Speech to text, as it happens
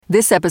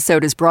This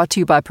episode is brought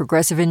to you by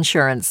Progressive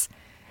Insurance.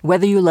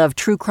 Whether you love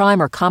true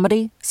crime or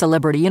comedy,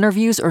 celebrity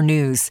interviews or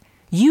news,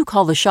 you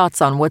call the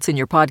shots on what's in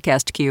your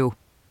podcast queue.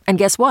 And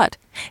guess what?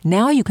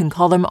 Now you can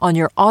call them on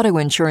your auto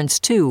insurance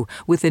too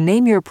with the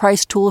Name Your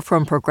Price tool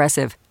from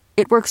Progressive.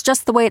 It works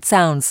just the way it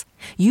sounds.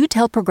 You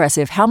tell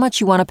Progressive how much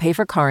you want to pay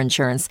for car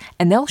insurance,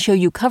 and they'll show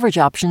you coverage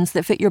options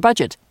that fit your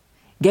budget.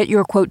 Get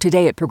your quote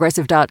today at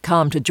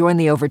Progressive.com to join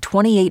the over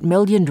 28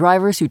 million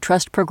drivers who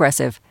trust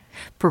Progressive.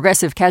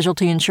 Progressive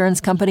Casualty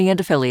Insurance Company and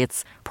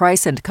Affiliates.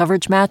 Price and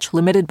coverage match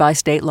limited by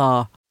state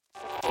law.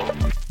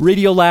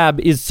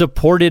 Radiolab is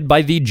supported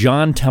by the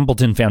John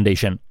Templeton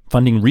Foundation,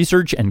 funding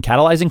research and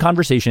catalyzing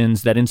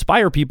conversations that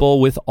inspire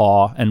people with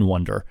awe and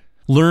wonder.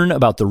 Learn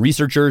about the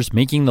researchers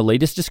making the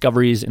latest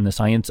discoveries in the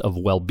science of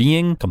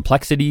well-being,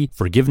 complexity,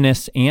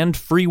 forgiveness, and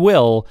free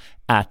will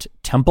at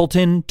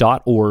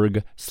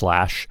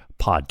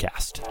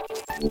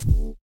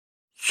templeton.org/podcast.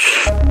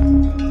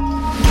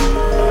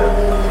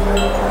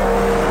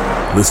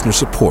 Listener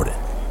supported.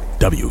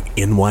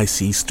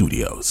 WNYC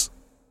Studios.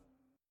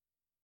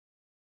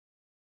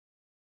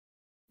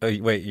 Oh,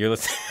 wait, you're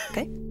listening?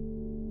 Okay.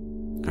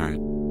 All right.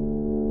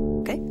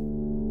 Okay.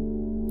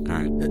 All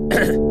right.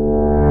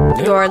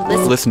 You're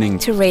listening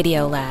to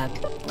Radiolab.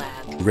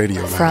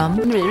 Radio Lab. From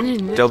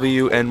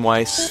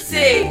WNYC.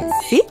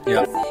 See?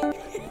 Yeah.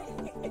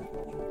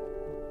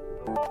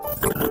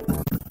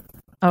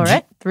 All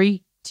right.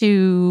 3,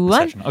 2,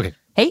 1. Session. Okay.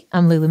 Hey,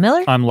 I'm Lulu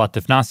Miller. I'm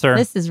Latif Nasser.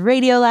 This is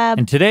Radiolab.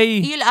 And today,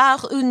 Il a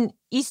une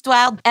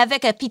histoire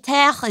avec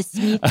Peter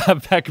Smith.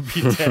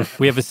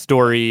 we have a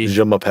story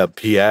Je m'appelle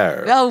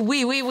Pierre. Oh,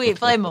 oui,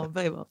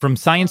 vraiment. from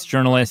science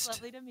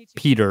journalist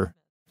Peter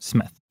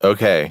Smith.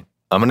 Okay,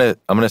 I'm gonna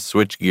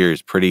switch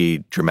gears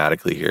pretty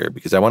dramatically here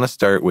because I want to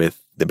start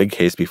with the big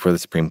case before the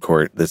Supreme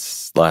Court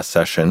this last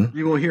session.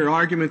 You will hear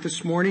argument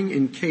this morning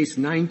in case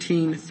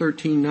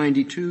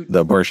 19-1392, The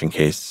abortion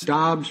case.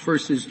 Dobbs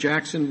versus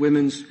Jackson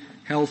Women's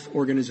Health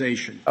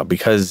Organization.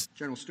 Because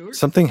General Stewart?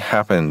 something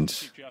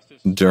happened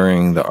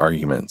during the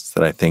arguments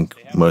that I think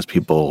most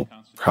people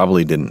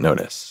probably didn't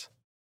notice.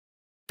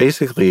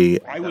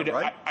 Basically, I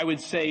would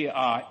say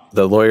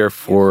the lawyer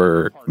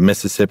for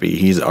Mississippi,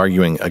 he's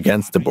arguing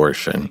against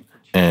abortion.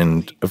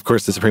 And, of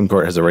course, the Supreme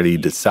Court has already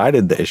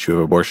decided the issue of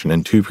abortion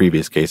in 2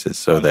 previous cases,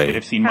 so they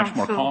have seen much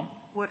more calm.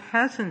 What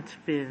hasn't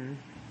been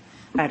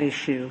at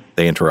issue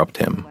interrupt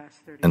him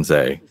and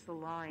say,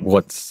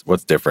 what's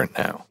different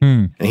now?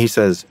 And he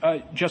says,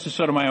 Justice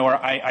Sotomayor,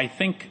 I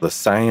think the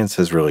science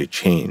has really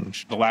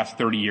changed. the last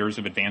 30 years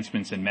of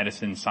advancements in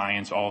medicine,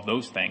 science, all of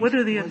those things. What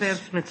are the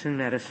advancements in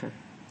medicine?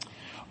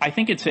 I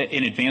think it's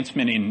an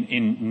advancement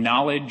in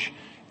knowledge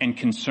and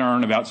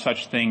concern about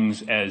such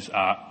things as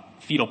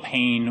fetal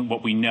pain,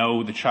 what we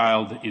know the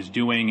child is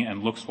doing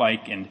and looks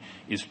like and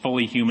is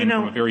fully human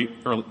from a very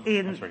early...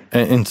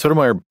 And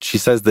Sotomayor, she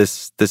says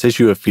this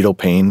issue of fetal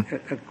pain,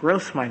 A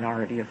gross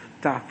minority of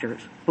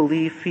doctors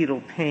believe fetal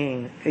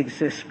pain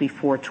exists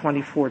before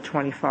 24,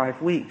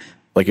 25 weeks.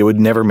 like it would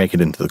never make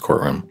it into the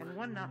courtroom. And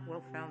one not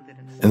well-founded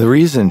in And the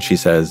reason, she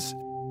says,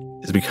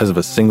 is because of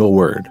a single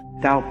word,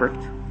 Daubert.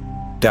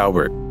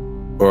 Daubert,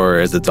 or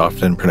as it's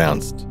often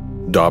pronounced,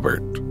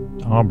 Daubert.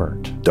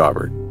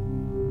 Daubert.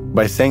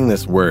 By saying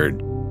this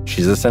word,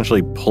 she's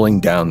essentially pulling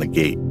down the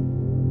gate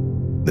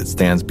that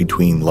stands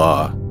between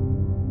law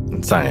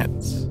and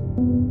science.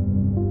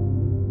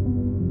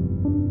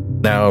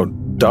 Now,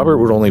 Daubert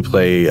would only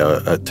play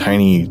a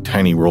tiny,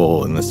 tiny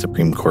role in the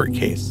Supreme Court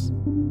case.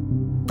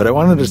 But I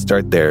wanted to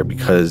start there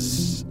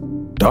because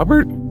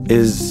Daubert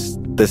is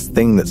this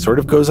thing that sort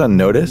of goes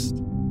unnoticed,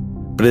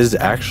 but is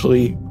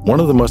actually one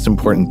of the most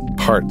important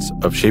parts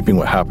of shaping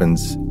what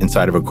happens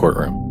inside of a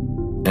courtroom.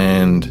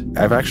 And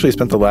I've actually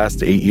spent the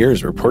last 8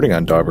 years reporting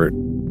on Daubert,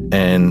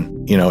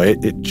 and, you know,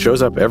 it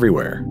shows up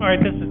everywhere. All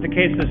right, this is the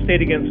case of the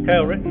state against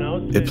Kyle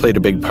Rittenhouse. It played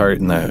a big part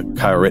in the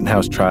Kyle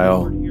Rittenhouse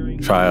trial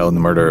in the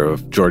murder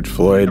of George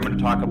Floyd. I'm going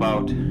to talk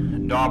about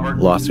Daubert.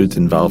 Lawsuits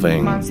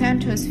involving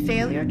Monsanto's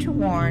failure to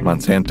warn.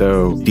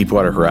 Monsanto,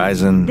 Deepwater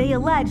Horizon. They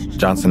alleged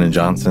Johnson &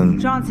 Johnson.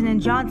 Johnson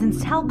 &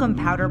 Johnson's talcum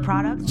powder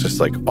products. Just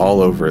like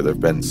all over, there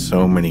have been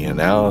so many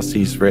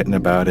analyses written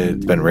about it.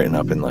 It's been written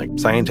up in like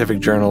scientific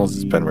journals.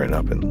 It's been written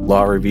up in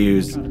law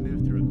reviews.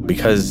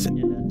 Because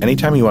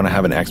anytime you want to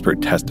have an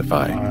expert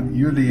testify,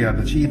 you're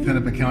the chief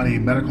Hennepin County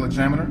medical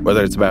examiner?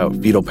 Whether it's about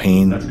fetal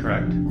pain, That's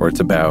correct. Or it's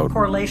about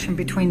correlation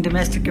between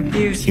domestic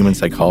abuse, human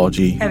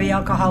psychology, heavy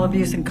alcohol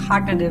abuse, and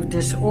cognitive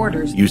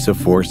disorders, use of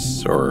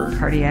force, or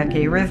cardiac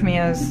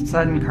arrhythmias,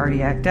 sudden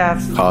cardiac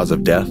death, cause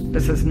of death.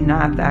 This is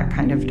not that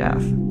kind of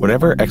death.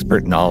 Whatever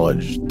expert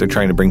knowledge they're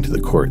trying to bring to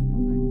the court,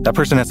 that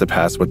person has to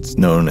pass what's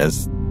known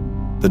as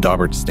the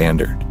Daubert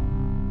standard.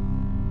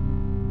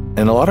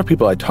 And a lot of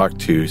people I talked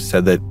to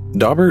said that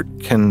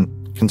Daubert can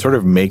sort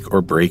of make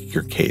or break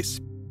your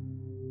case,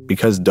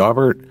 because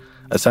Daubert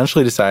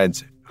essentially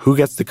decides who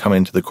gets to come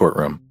into the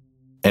courtroom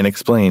and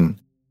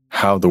explain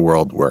how the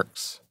world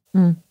works.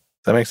 Does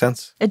that make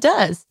sense? It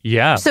does.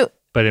 Yeah.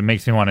 But it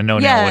makes me want to know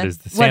now, what is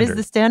the standard? What is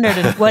the standard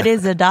and what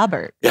is a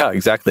Daubert? Yeah,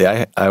 exactly.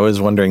 I was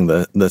wondering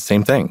the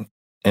same thing.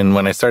 And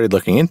when I started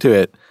looking into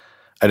it,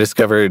 I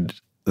discovered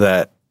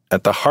that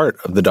at the heart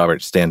of the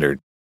Daubert standard,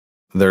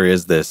 there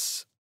is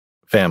this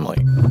family,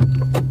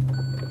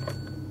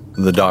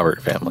 the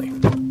Daubert family.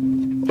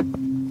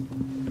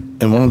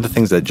 And one of the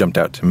things that jumped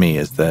out to me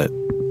is that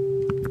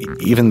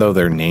even though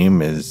their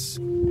name is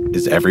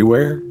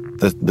everywhere,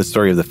 the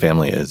story of the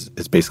family is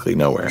basically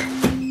nowhere.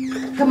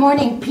 Good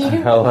morning, Peter.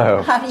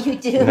 Hello. How do you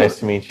do? Nice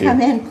to meet you.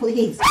 Come in,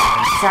 please.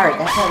 Sorry,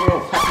 that's a little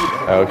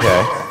puppy.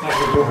 Okay.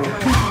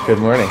 Good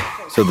morning.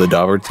 So the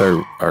Dauberts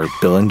are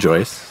Bill and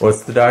Joyce.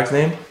 What's the dog's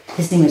name?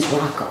 His name is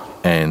Rocco.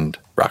 And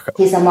Rocco.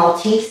 He's a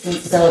Maltese, and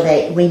so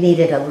we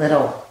needed a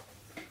little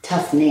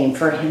tough name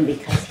for him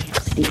because he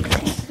has deep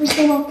things.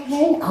 Everything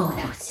okay? Oh,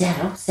 no,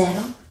 settle.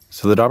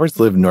 So the Dauberts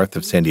live north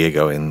of San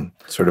Diego in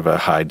sort of a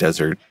high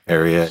desert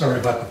area. Sorry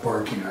about the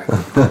barking.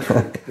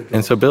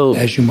 And so Bill...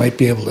 As you might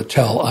be able to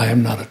tell, I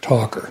am not a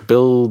talker.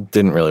 Bill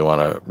didn't really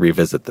want to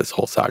revisit this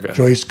whole saga.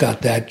 Joyce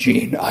got that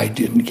gene. I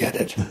didn't get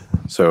it.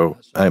 So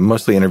I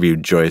mostly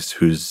interviewed Joyce,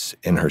 who's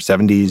in her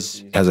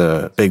 70s, has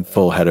a big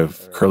full head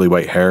of curly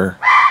white hair.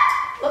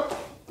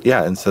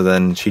 Yeah, and so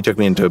then she took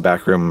me into a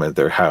back room at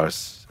their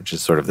house, which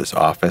is sort of this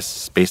office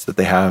space that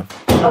they have.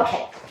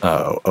 Okay.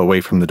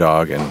 Away from the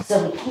dog. And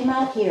so we came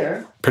out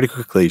here. Pretty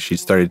quickly, she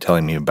started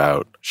telling me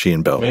about she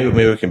and Bill. Maybe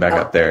we can back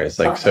up there. It's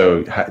like,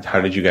 so how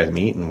did you guys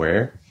meet and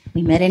where?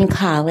 We met in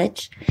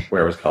college.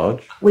 Where was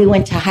college? We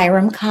went to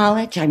Hiram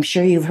College. I'm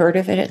sure you've heard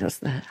of it. It was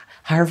the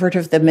Harvard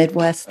of the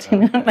Midwest.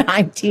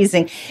 I'm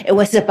teasing. It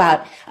was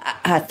about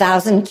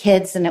 1,000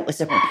 kids, and it was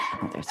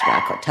there's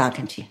Rocco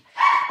talking to you.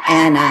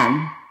 And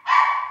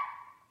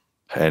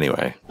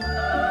anyway,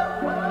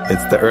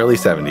 it's the early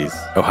 70s,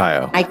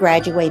 Ohio. I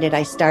graduated.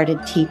 I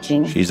started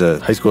teaching. She's a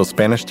high school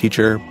Spanish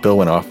teacher. Bill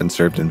went off and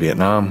served in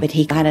Vietnam. But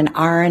he got an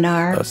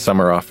R&R. A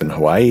summer off in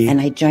Hawaii.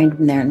 And I joined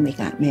him there, and we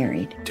got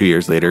married. 2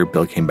 years later,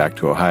 Bill came back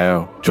to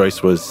Ohio.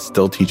 Joyce was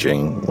still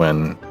teaching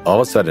when,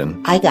 all of a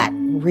sudden... I got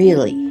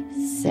really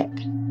sick.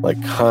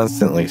 Like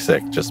constantly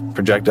sick, just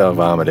projectile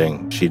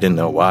vomiting. She didn't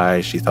know why.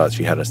 She thought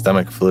she had a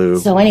stomach flu.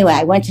 So anyway,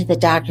 I went to the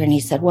doctor, and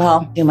he said,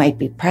 well, you might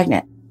be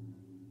pregnant.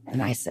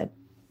 And I said,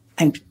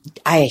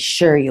 I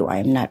assure you I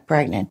am not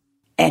pregnant.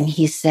 And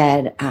he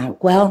said,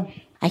 well,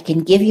 I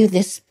can give you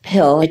this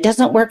pill. It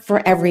doesn't work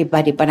for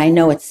everybody, but I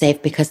know it's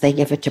safe because they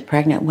give it to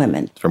pregnant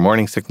women. For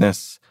morning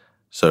sickness.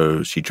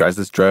 So she tries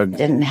this drug. It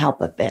didn't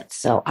help a bit.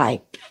 So I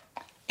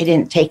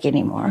didn't take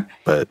anymore.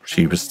 But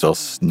she was still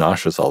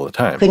nauseous all the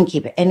time. Couldn't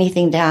keep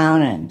anything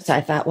down. And so I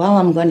thought, well,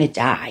 I'm going to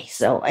die.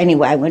 So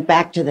anyway, I went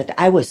back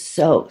to I was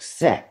so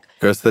sick.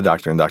 Goes to the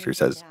doctor, and the doctor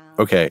says,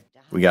 okay,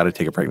 we got to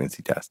take a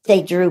pregnancy test.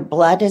 They drew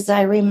blood, as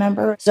I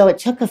remember. So it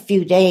took a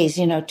few days,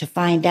 to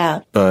find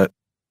out. But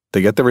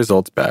they get the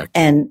results back.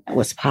 And it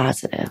was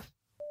positive.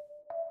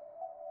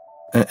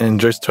 And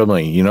Joyce told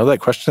me, that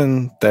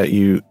question that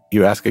you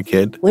ask a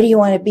kid? What do you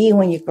want to be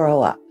when you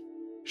grow up?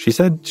 She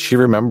said she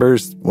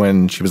remembers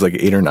when she was like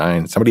 8 or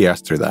 9. Somebody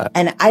asked her that.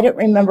 And I don't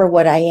remember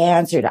what I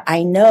answered.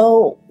 I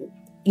know,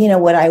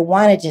 what I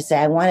wanted to say.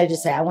 I wanted to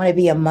say, I want to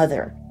be a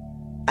mother.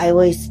 I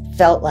always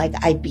felt like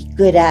I'd be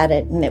good at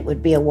it, and it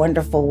would be a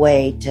wonderful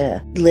way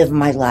to live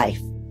my life,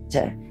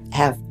 to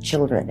have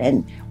children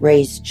and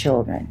raise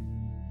children.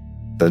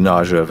 The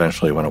nausea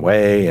eventually went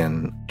away,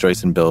 and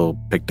Joyce and Bill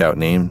picked out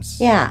names.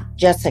 Yeah,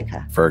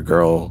 Jessica. For a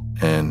girl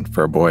and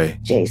for a boy.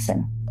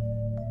 Jason.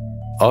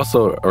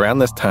 Also, around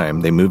this time,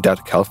 they moved out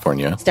to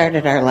California.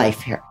 Started our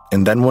life here.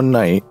 And then one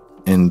night,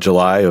 in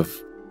July of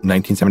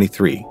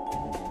 1973,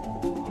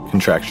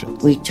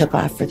 contractions. We took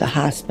off for the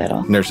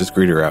hospital. Nurses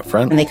greet her out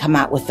front. And they come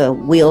out with a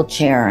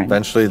wheelchair.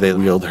 Eventually, they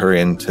wheeled her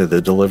into the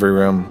delivery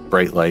room,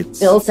 bright lights.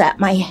 Bill's at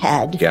my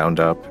head. Gowned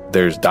up.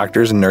 There's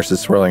doctors and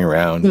nurses swirling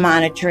around.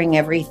 Monitoring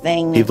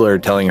everything. People are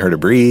telling her to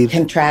breathe.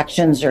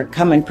 Contractions are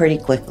coming pretty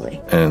quickly.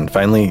 And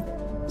finally,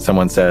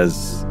 someone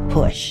says...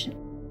 Push.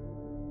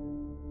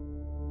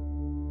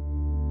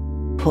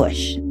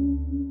 Push.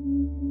 And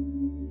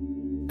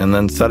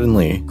then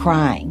suddenly...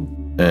 Crying.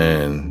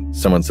 And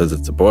someone says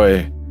it's a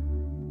boy.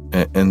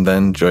 And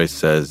then Joyce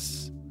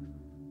says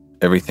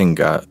everything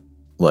got,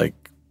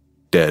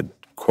 dead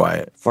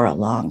quiet. For a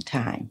long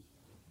time.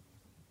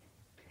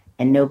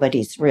 And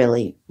nobody's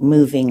really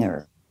moving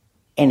or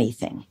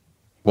anything.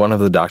 One of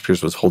the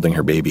doctors was holding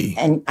her baby.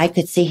 And I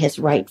could see his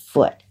right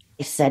foot.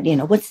 He said,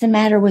 what's the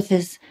matter with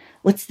his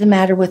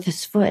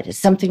foot? Is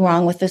something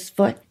wrong with his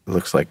foot? It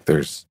looks like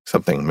there's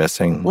something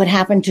missing. What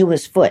happened to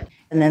his foot?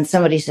 And then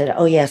somebody said,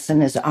 oh, yes,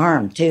 and his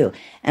arm, too.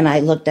 And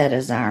I looked at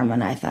his arm,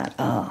 and I thought,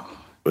 oh.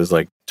 It was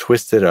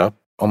twisted up,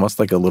 almost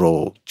like a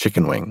little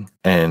chicken wing.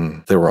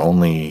 And there were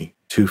only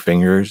 2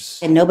 fingers.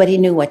 And nobody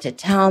knew what to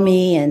tell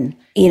me. And,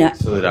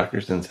 So the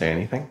doctors didn't say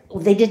anything?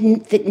 They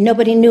didn't.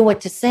 Nobody knew what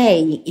to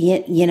say.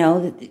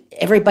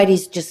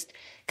 Everybody's just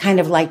kind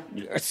of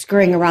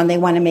scurrying around. They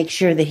want to make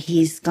sure that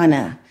he's going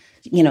to,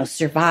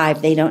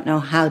 survive. They don't know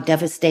how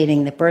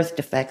devastating the birth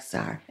defects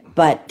are.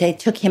 But they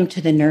took him to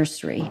the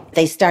nursery.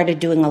 They started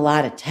doing a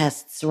lot of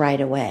tests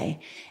right away.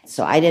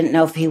 So I didn't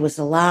know if he was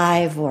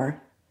alive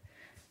or...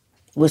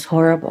 It was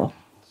horrible.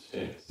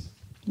 Jeez.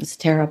 It was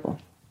terrible.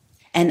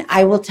 And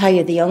I will tell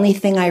you, the only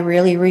thing I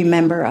really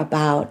remember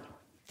about,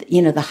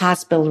 the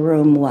hospital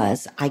room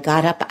was I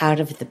got up out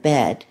of the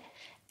bed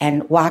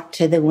and walked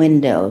to the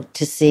window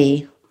to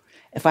see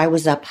if I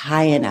was up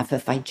high enough,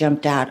 if I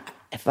jumped out,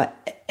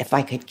 if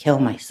I could kill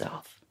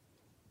myself.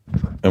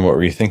 And what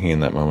were you thinking in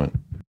that moment?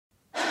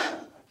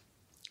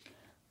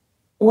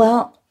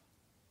 Well,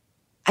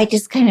 I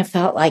just kind of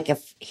felt like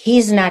if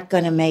he's not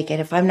going to make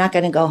it, if I'm not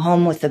going to go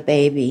home with the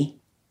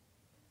baby,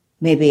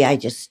 maybe I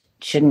just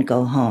shouldn't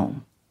go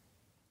home.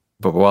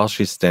 But while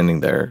she's standing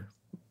there,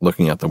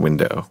 looking out the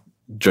window,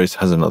 Joyce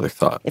has another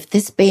thought. If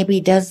this baby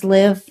does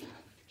live,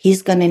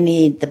 he's going to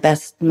need the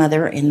best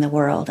mother in the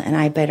world, and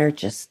I better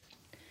just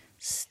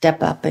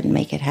step up and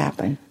make it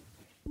happen.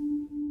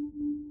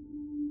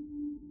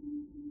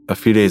 A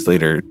few days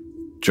later,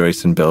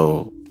 Joyce and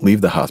Bill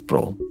leave the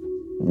hospital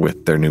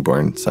with their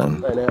newborn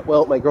son.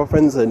 Well, my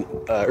girlfriend's an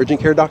urgent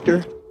care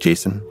doctor.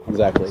 Jason.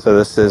 Exactly. So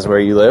this is where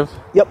you live?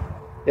 Yep.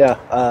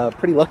 Yeah,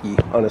 pretty lucky,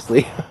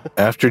 honestly.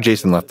 After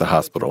Jason left the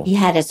hospital, he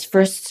had his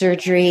first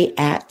surgery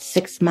at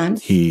 6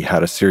 months. He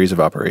had a series of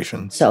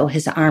operations. So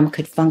his arm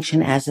could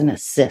function as an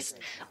assist,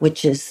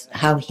 which is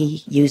how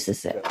he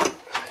uses it.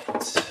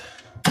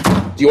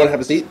 Do you want to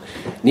have a seat?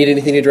 Need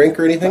anything to drink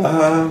or anything?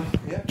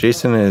 Yeah.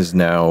 Jason is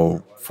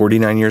now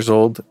 49 years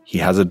old. He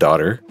has a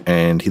daughter,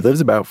 and he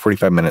lives about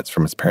 45 minutes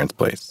from his parents'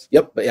 place.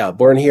 Yep, but yeah,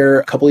 born here,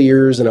 a couple of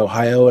years in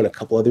Ohio and a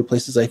couple other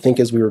places, I think,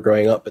 as we were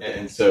growing up.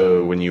 And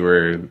so when you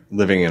were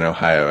living in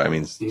Ohio, I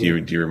mean,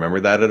 do you remember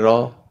that at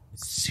all?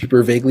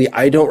 Super vaguely.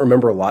 I don't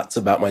remember lots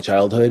about my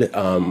childhood. It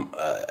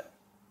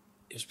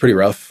was pretty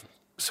rough.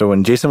 So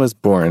when Jason was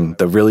born,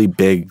 the really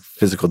big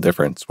physical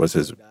difference was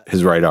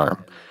his right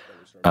arm.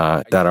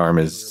 That arm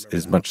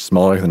is much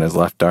smaller than his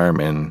left arm,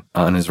 and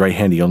on his right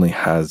hand, he only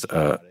has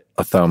a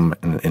thumb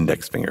and an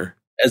index finger.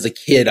 As a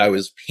kid, I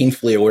was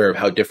painfully aware of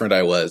how different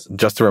I was.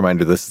 Just a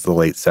reminder, this is the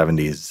late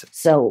 70s.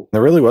 So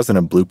there really wasn't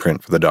a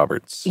blueprint for the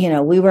Dauberts.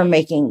 We were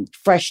making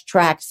fresh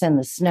tracks in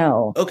the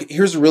snow. Okay,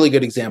 here's a really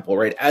good example,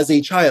 right? As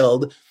a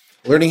child,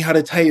 learning how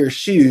to tie your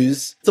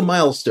shoes, it's a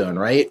milestone,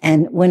 right?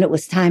 And when it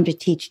was time to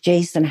teach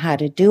Jason how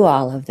to do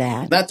all of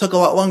that took a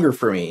lot longer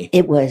for me.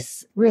 It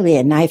was really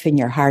a knife in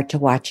your heart to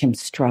watch him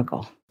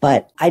struggle.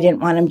 But I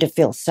didn't want him to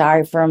feel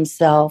sorry for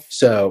himself.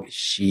 So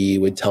she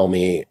would tell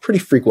me pretty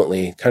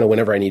frequently, kind of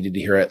whenever I needed to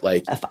hear it,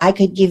 like, if I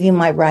could give you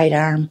my right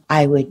arm,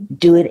 I would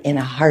do it in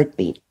a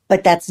heartbeat.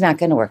 But that's not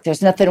going to work.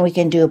 There's nothing we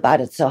can do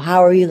about it. So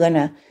how are you going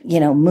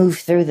to, move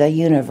through the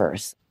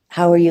universe?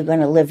 How are you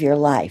going to live your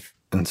life?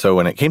 And so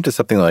when it came to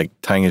something like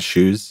tying his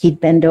shoes, he'd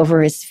bend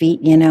over his feet,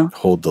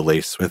 hold the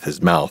lace with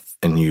his mouth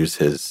and use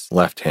his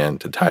left hand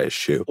to tie his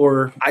shoe.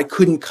 Or I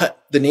couldn't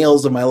cut the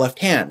nails of my left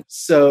hand.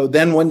 So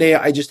then one day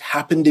I just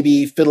happened to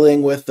be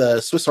fiddling with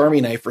a Swiss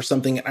Army knife or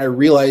something. And I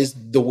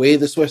realized the way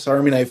the Swiss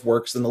Army knife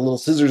works and the little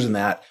scissors in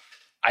that,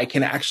 I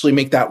can actually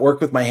make that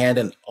work with my hand.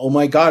 And oh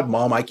my God,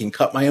 Mom, I can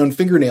cut my own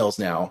fingernails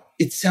now.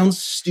 It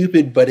sounds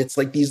stupid, but it's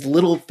like these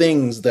little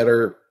things that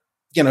are,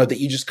 that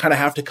you just kind of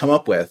have to come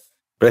up with.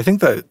 But I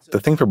think that the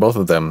thing for both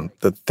of them,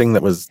 the thing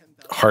that was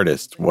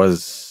hardest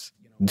was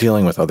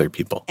dealing with other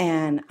people.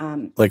 And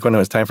like when it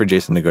was time for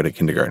Jason to go to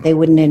kindergarten. They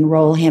wouldn't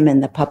enroll him in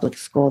the public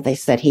school. They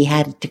said he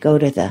had to go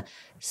to the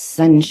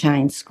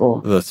Sunshine School.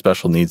 The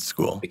special needs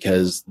school.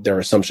 Because their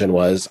assumption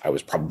was I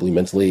was probably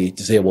mentally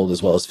disabled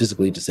as well as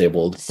physically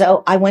disabled.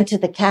 So I went to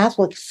the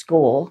Catholic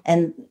school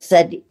and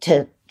said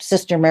to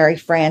Sister Mary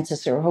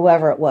Frances or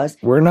whoever it was,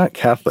 we're not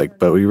Catholic,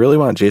 but we really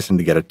want Jason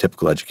to get a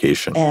typical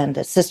education. And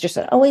the sister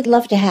said, oh, we'd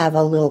love to have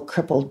a little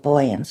crippled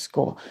boy in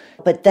school.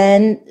 But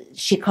then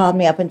she called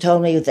me up and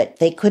told me that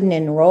they couldn't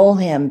enroll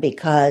him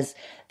because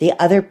the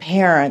other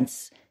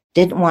parents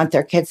didn't want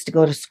their kids to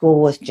go to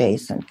school with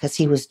Jason because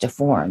he was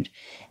deformed.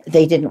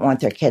 They didn't want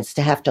their kids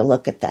to have to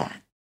look at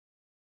that.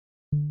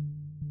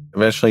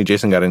 Eventually,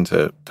 Jason got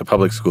into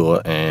public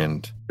school,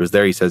 and it was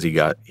there he says he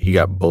got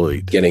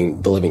bullied.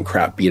 Getting the living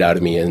crap beat out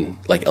of me in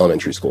like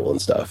elementary school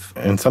and stuff.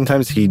 And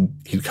sometimes he'd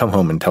come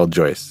home and tell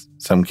Joyce.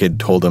 Some kid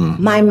told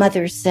him, my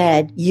mother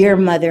said, your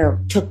mother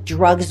took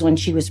drugs when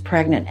she was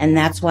pregnant, and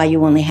that's why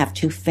you only have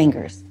 2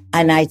 fingers.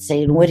 And I'd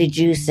say, what did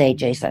you say,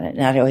 Jason?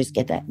 And I'd always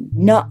get that,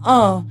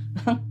 no.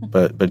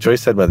 But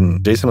Joyce said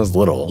when Jason was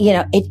little,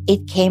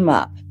 it came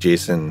up.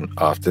 Jason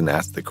often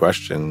asked the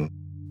question,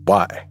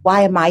 why?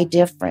 Why am I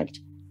different?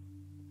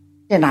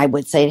 And I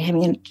would say to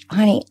him,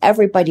 honey,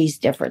 everybody's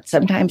different.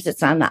 Sometimes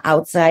it's on the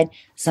outside.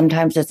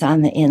 Sometimes it's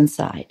on the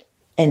inside.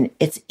 And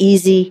it's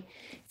easy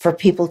for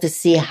people to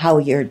see how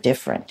you're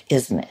different,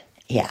 isn't it?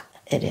 Yeah,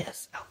 it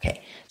is.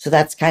 Okay. So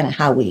that's kind of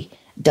how we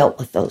dealt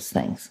with those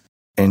things.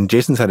 And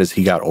Jason said as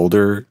he got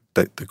older,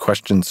 that the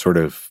question sort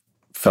of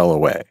fell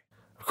away.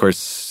 Of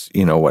course,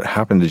 what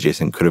happened to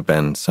Jason could have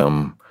been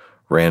some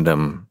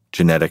random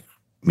genetic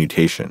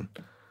mutation.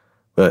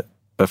 But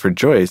for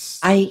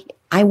Joyce, I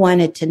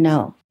wanted to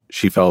know.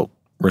 She felt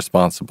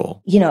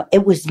responsible.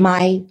 It was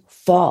my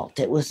fault.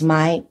 It was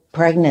my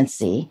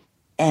pregnancy,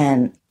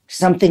 and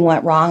something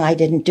went wrong. I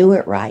didn't do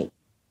it right.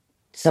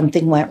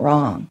 Something went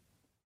wrong.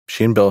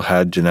 She and Bill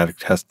had genetic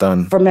tests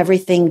done. From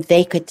everything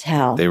they could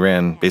tell, They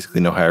ran basically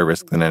no higher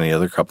risk than any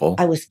other couple.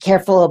 I was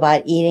careful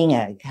about eating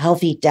a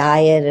healthy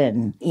diet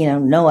and,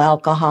 no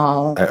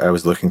alcohol. I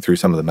was looking through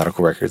some of the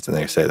medical records, and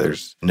they say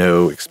there's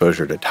no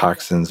exposure to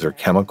toxins or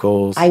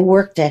chemicals. I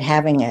worked at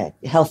having a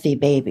healthy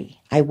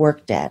baby. I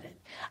worked at it.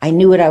 I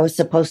knew what I was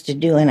supposed to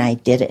do, and I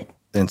did it.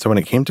 And so when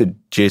it came to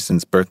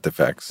Jason's birth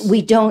defects,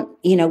 we don't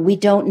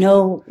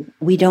know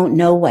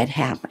what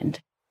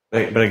happened.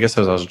 But I guess I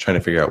was also trying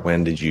to figure out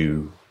when did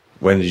you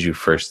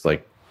first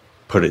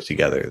put it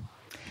together?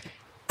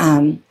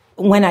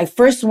 When I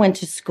first went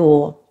to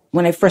school,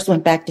 when I first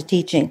went back to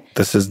teaching.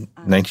 This is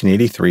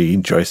 1983.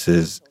 Joyce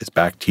is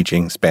back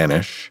teaching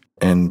Spanish.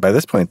 And by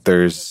this point,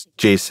 there's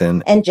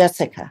Jason. And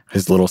Jessica.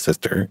 His little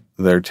sister.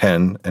 They're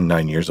 10 and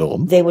 9 years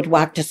old. They would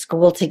walk to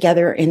school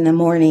together in the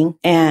morning.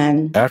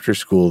 And after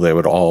school, they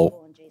would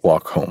all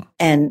walk home.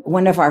 And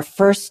one of our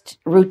first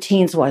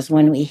routines was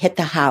when we hit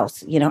the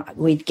house,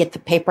 we'd get the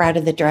paper out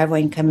of the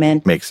driveway and come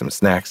in. Make some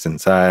snacks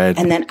inside.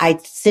 And then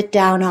I'd sit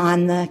down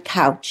on the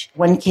couch.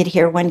 One kid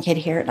here,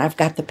 and I've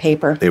got the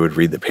paper. They would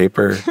read the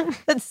paper.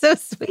 That's so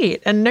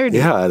sweet and nerdy.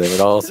 Yeah, they would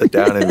all sit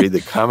down and read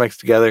the comics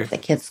together. The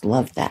kids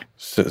loved that.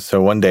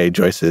 So one day,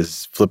 Joyce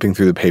is flipping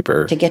through the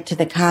paper. To get to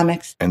the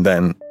comics. And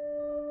then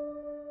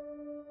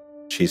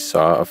she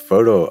saw a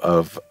photo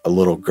of a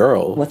little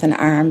girl. With an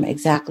arm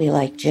exactly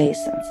like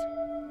Jason's.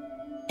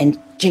 And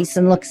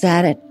Jason looks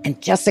at it, and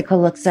Jessica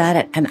looks at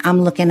it, and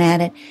I'm looking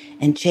at it.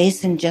 And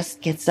Jason just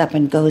gets up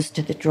and goes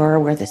to the drawer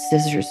where the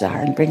scissors are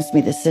and brings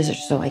me the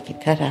scissors so I could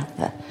cut out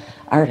the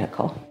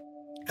article.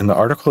 And the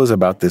article is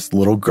about this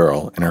little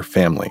girl and her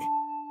family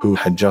who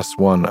had just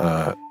won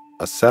a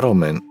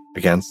settlement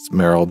against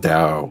Merrill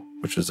Dow,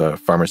 which was a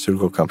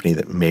pharmaceutical company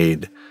that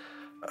made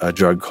a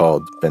drug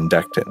called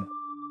Bendectin,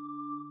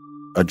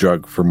 a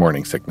drug for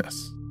morning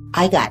sickness.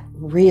 I got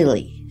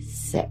really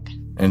sick.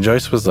 And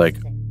Joyce was like,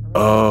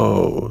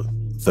 oh,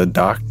 the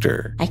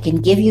doctor. I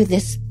can give you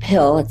this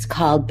pill. It's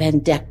called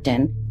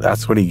Bendectin.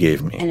 That's what he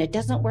gave me. And it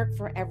doesn't work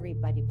for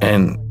everybody.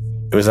 And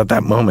it was at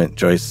that moment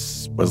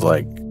Joyce was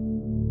like,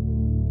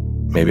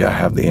 maybe I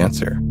have the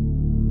answer.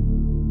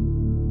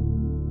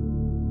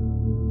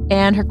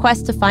 And her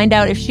quest to find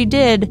out if she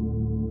did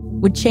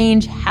would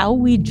change how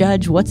we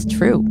judge what's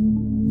true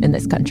in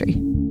this country.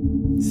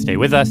 Stay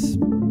with us.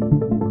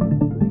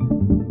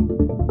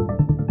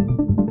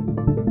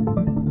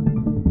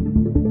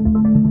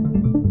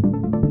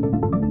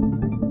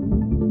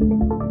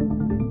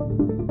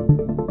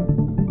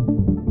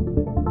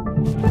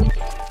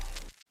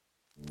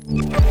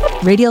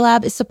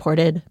 Radiolab is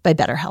supported by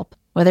BetterHelp.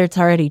 Whether it's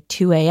already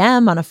 2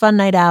 a.m. on a fun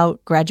night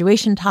out,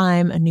 graduation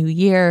time, a new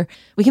year,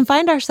 we can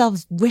find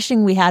ourselves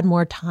wishing we had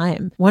more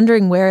time,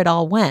 wondering where it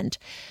all went.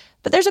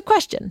 But there's a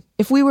question.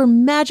 If we were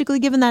magically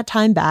given that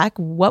time back,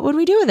 what would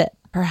we do with it?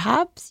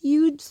 Perhaps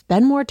you'd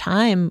spend more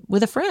time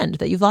with a friend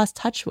that you've lost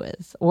touch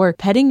with, or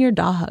petting your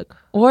dog,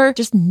 or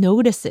just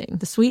noticing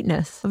the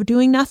sweetness of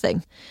doing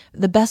nothing.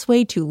 The best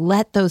way to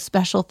let those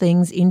special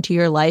things into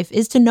your life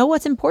is to know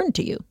what's important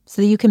to you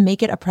so that you can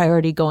make it a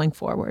priority going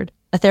forward.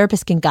 A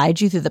therapist can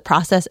guide you through the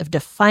process of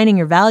defining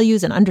your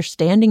values and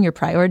understanding your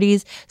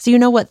priorities so you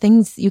know what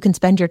things you can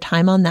spend your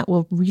time on that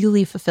will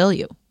really fulfill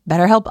you.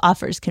 BetterHelp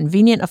offers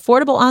convenient,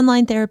 affordable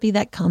online therapy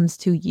that comes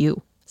to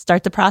you.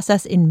 Start the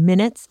process in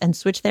minutes and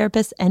switch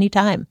therapists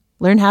anytime.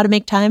 Learn how to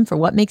make time for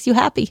what makes you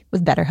happy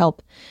with BetterHelp.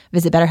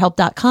 Visit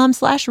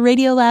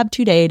BetterHelp.com/Radiolab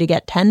today to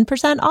get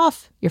 10%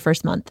 off your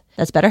first month.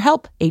 That's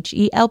BetterHelp,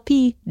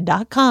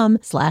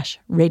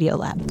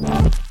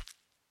 HELP.com/Radiolab.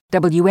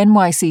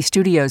 WNYC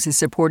Studios is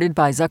supported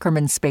by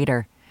Zuckerman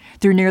Spader.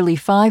 Through nearly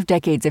 5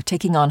 decades of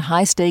taking on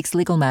high-stakes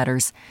legal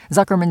matters,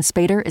 Zuckerman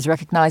Spader is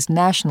recognized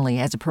nationally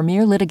as a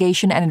premier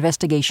litigation and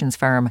investigations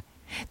firm.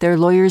 Their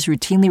lawyers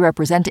routinely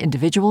represent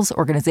individuals,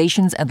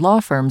 organizations, and law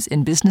firms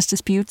in business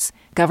disputes,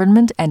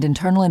 government and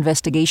internal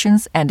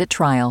investigations, and at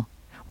trial.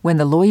 When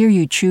the lawyer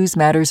you choose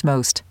matters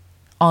most.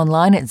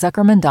 Online at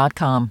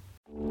Zuckerman.com.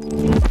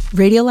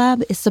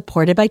 Radiolab is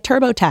supported by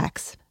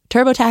TurboTax.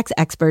 TurboTax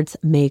experts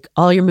make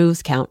all your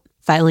moves count,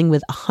 filing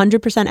with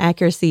 100%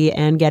 accuracy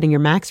and getting your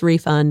max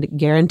refund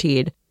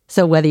guaranteed.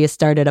 So whether you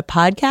started a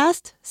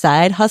podcast,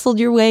 side hustled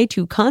your way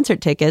to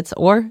concert tickets,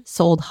 or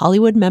sold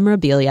Hollywood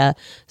memorabilia,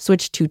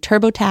 switch to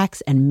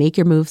TurboTax and make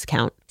your moves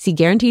count. See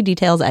guarantee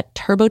details at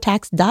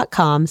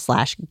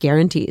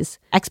turbotax.com/guarantees.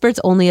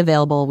 Experts only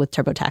available with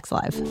TurboTax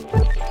Live.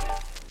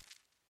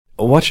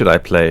 What should I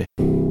play?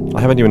 I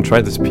haven't even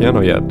tried this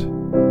piano yet.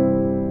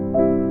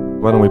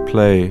 Why don't we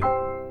play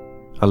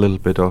a little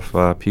bit of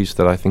a piece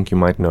that I think you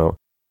might know?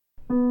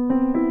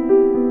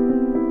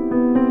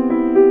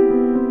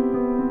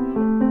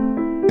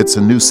 It's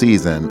a new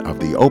season of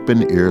the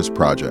Open Ears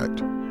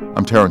Project.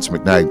 I'm Terrence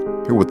McKnight,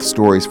 here with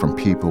stories from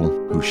people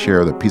who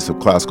share the piece of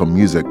classical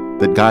music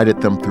that guided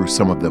them through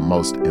some of the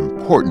most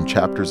important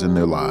chapters in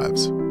their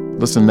lives.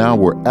 Listen now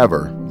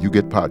wherever you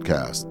get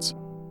podcasts.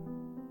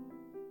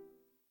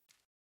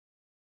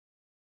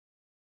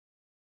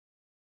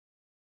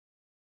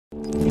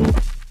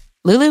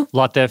 Lulu.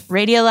 Latif.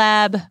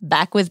 Radiolab,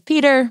 back with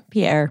Peter,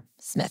 Pierre,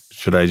 Smith.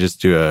 Should I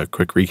just do a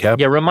quick recap?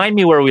 Yeah, remind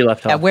me where we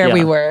left off. Where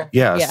we were.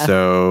 Yeah,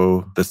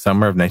 so the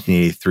summer of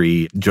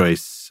 1983,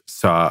 Joyce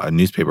saw a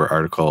newspaper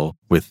article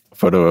with a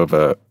photo of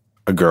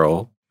a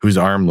girl whose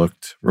arm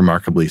looked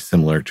remarkably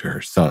similar to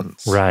her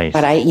son's. Right.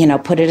 But I,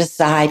 put it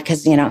aside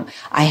because,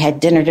 I had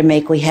dinner to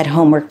make, we had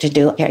homework to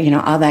do,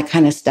 all that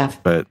kind of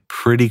stuff. But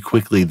pretty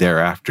quickly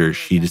thereafter,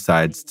 she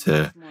decides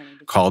to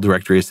call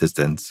directory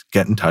assistants,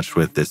 get in touch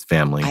with this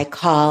family. I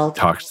called.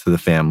 Talks to the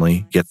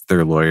family, gets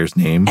their lawyer's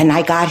name. And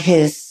I got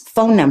his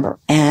phone number.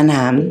 And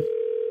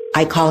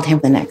I called him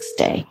the next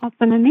day.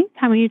 Austin and Nate,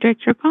 how will you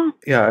direct your call?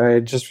 Yeah, I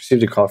just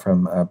received a call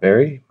from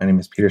Barry. My name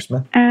is Peter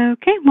Smith.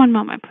 Okay, one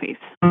moment, please.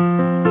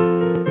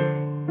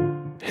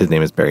 His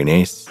name is Barry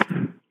Nace.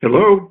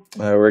 Hello?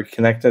 We're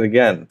connected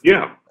again.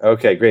 Yeah.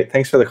 Okay, great.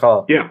 Thanks for the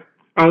call. Yeah.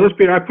 Listen,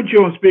 Peter, I put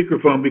you on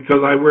speakerphone because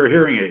I wear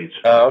hearing aids.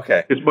 Oh,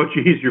 okay. It's much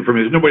easier for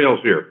me. There's nobody else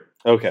here.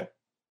 Okay.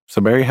 So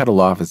Barry had a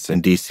law office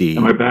in D.C.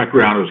 And my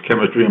background is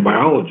chemistry and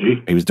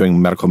biology. He was doing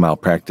medical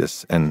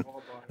malpractice. And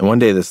one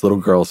day, this little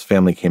girl's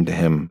family came to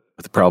him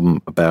with a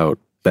problem about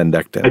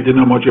Bendectin. I didn't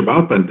know much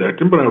about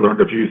Bendectin, but I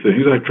learned a few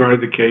things. I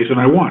tried the case and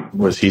I won.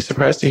 Was he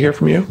surprised to hear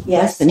from you?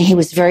 Yes, and he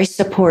was very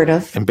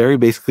supportive. And Barry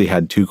basically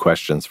had two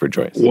questions for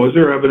Joyce. Was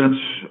there evidence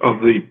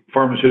of the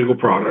pharmaceutical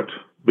product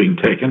being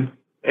taken?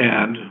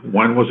 And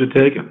when was it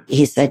taken?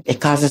 He said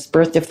it causes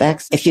birth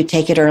defects if you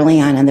take it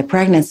early on in the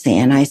pregnancy.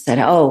 And I said,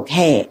 oh,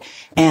 okay.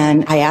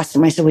 And I asked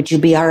him, I said, would you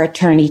be our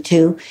attorney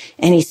too?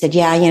 And he said,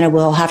 yeah,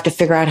 we'll have to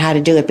figure out how to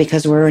do it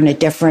because we're in a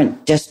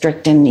different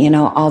district and,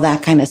 all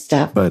that kind of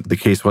stuff. But the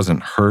case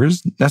wasn't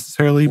hers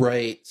necessarily.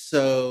 Right.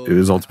 So it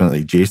was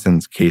ultimately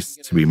Jason's case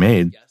to be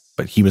made.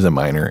 But he was a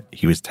minor.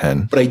 He was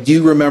 10. But I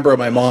do remember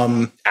my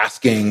mom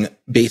asking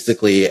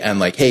basically, and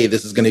like, hey,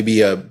 this is going to be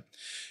a,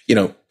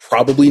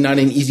 probably not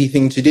an easy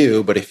thing to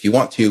do, but if you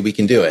want to, we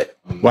can do it.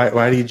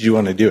 Why did you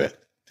want to do it?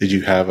 Did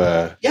you have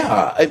a...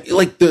 Yeah,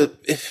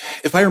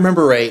 if I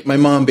remember right, my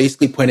mom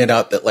basically pointed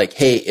out that like,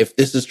 hey, if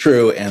this is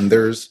true and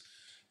there's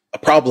a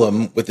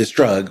problem with this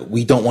drug,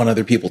 we don't want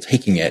other people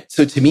taking it.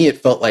 So to me, it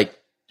felt like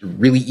a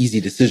really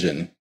easy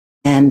decision.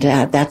 And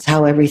that's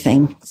how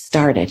everything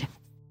started.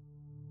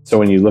 So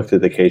when you looked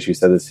at the case, you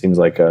said it seems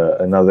like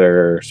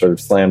another sort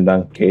of slam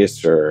dunk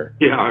case, or...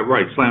 Yeah,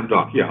 right, slam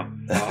dunk, yeah.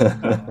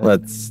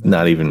 Let's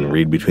not even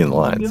read between the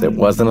lines. It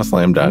wasn't a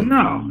slam dunk.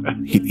 No.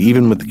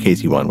 Even with the case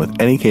he won, with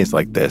any case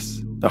like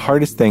this, the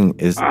hardest thing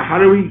is... how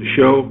do we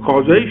show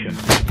causation?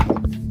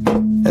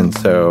 And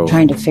so...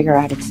 Trying to figure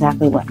out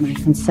exactly what my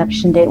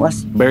conception date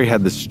was. Barry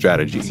had this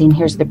strategy.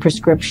 Here's the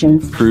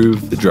prescriptions.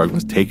 Prove the drug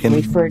was taken.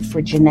 Referred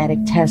for genetic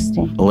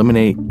testing.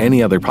 Eliminate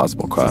any other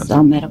possible cause.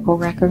 All medical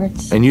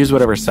records. And use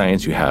whatever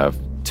science you have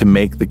to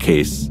make the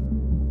case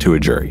to a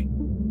jury.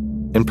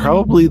 And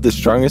probably the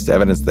strongest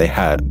evidence they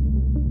had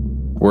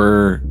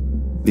were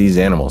these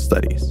animal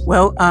studies.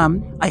 Well,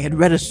 I had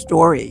read a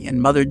story in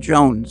Mother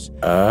Jones,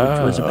 which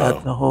was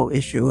about the whole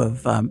issue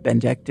of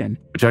Bendectin.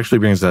 Which actually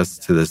brings us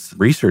to this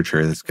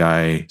researcher, this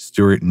guy,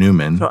 Stuart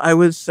Newman. So I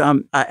was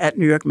at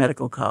New York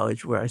Medical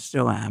College, where I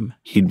still am.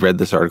 He'd read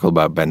this article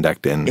about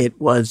Bendectin.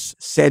 It was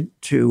said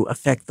to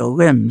affect the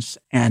limbs,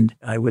 and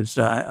I was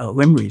a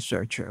limb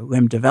researcher,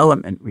 limb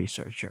development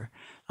researcher.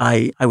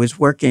 I was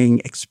working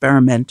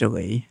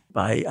experimentally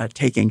by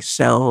taking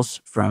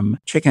cells from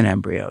chicken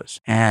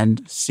embryos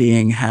and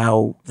seeing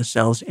how the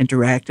cells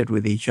interacted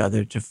with each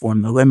other to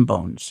form the limb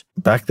bones.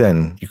 Back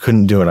then, you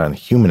couldn't do it on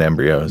human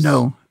embryos.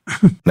 No.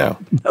 No.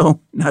 No,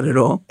 not at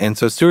all. And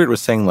so Stuart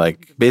was saying,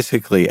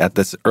 basically at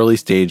this early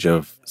stage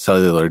of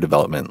cellular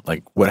development,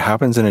 what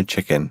happens in a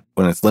chicken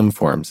when its limb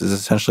forms is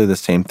essentially the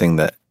same thing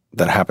that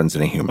happens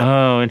in a human.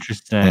 Oh,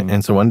 interesting.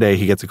 And so one day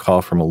he gets a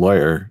call from a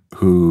lawyer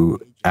who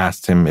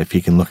asked him if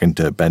he can look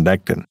into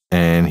Bendectin.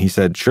 And he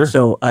said, sure.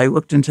 So I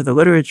looked into the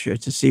literature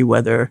to see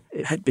whether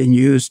it had been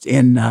used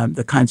in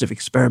the kinds of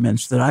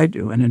experiments that I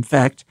do. And in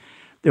fact,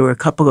 there were a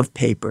couple of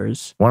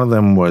papers. One of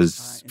them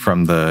was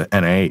from the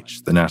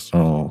NIH, the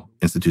National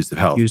Institutes of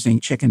Health. Using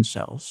chicken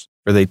cells.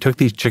 Where they took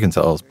these chicken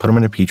cells, put them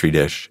in a petri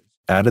dish,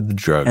 added the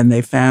drug. And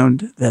they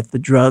found that the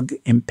drug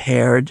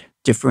impaired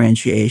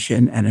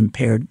differentiation and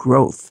impaired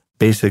growth.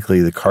 Basically,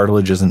 the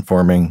cartilage isn't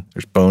forming,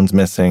 there's bones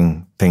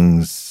missing,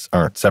 things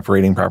aren't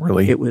separating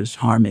properly. It was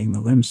harming the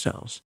limb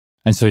cells.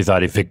 And so he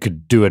thought if it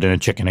could do it in a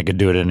chicken, it could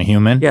do it in a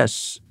human?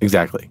 Yes.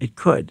 Exactly. It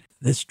could.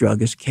 This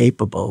drug is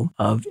capable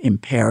of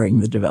impairing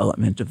the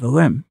development of the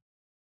limb.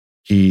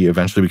 He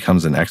eventually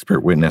becomes an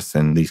expert witness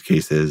in these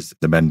cases,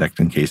 the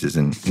Bendectin cases,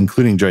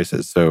 including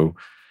Joyce's. So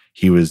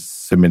he was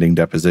submitting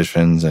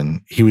depositions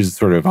and he was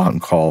sort of on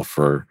call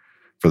for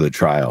the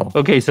trial.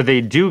 Okay, so they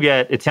do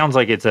it sounds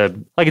like it's a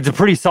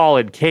pretty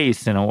solid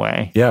case in a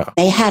way. Yeah.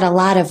 They had a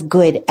lot of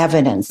good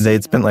evidence. They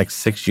had spent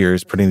 6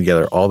 years putting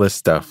together all this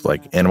stuff,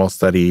 like animal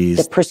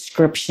studies, the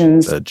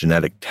prescriptions, the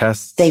genetic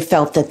tests. They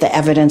felt that the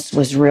evidence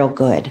was real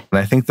good. And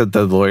I think that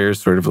the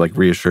lawyers sort of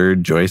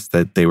reassured Joyce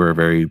that they were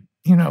very,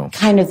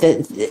 kind of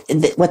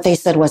what they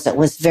said was it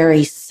was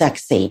very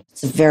sexy.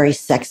 It's a very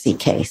sexy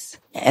case.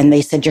 And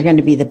they said, you're going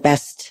to be the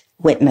best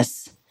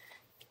witness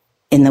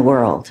in the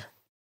world.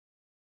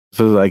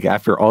 So like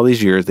after all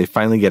these years, they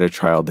finally get a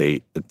trial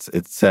date.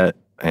 It's set,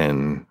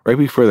 and right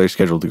before they're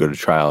scheduled to go to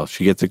trial,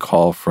 she gets a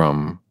call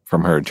from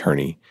her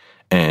attorney,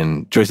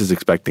 and Joyce is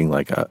expecting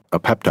like a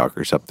pep talk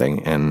or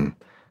something, and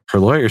her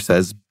lawyer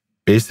says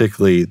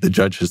basically the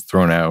judge has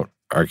thrown out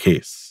our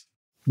case.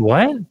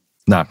 What?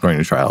 Not going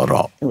to trial at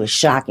all. It was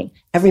shocking.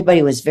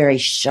 Everybody was very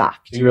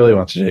shocked. You really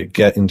wanted to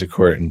get into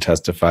court and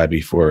testify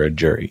before a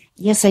jury.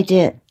 Yes, I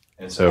did.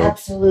 And so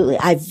absolutely,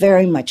 I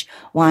very much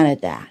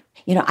wanted that.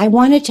 You know, I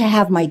wanted to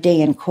have my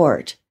day in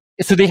court.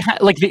 So they had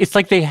it's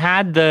like they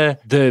had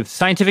the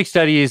scientific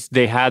studies,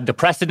 they had the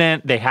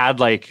precedent, they had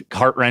like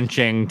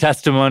heart-wrenching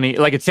testimony.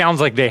 Like it sounds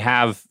like they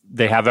have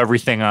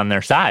everything on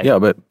their side. Yeah,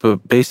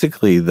 but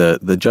basically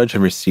the judge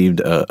had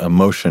received a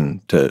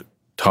motion to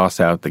toss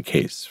out the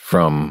case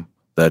from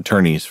the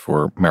attorneys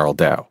for Merrill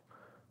Dow,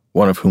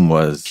 one of whom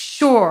was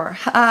Sure.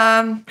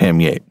 Pam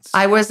Yates.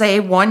 I was a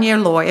 1-year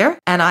lawyer,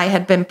 and I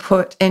had been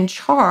put in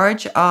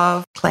charge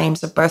of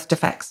claims of birth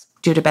defects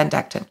due to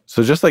Bendectin.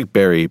 So just like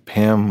Barry,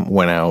 Pam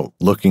went out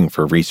looking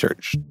for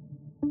research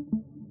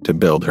to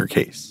build her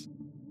case.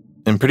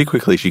 And pretty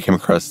quickly she came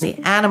across the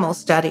animal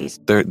studies.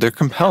 They're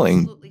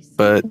compelling,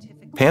 but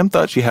Pam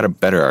thought she had a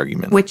better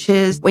argument. Which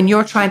is when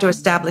you're trying to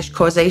establish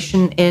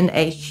causation in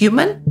a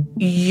human,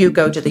 you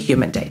go to the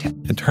human data.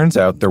 It turns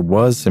out there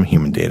was some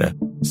human data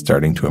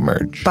starting to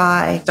emerge.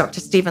 By Dr.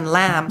 Stephen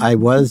Lamb. I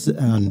was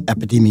an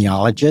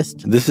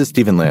epidemiologist. This is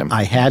Stephen Lamb.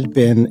 I had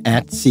been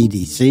at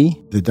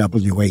CDC, the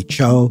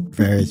WHO,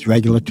 various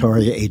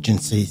regulatory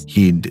agencies.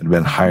 He'd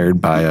been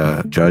hired by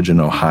a judge in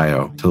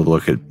Ohio to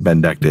look at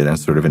Bendectin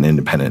as sort of an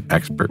independent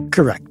expert.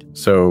 Correct.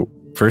 So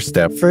First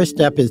step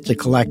is to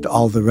collect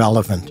all the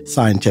relevant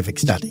scientific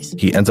studies.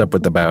 He ends up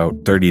with about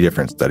 30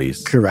 different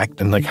studies.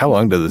 Correct. And like, how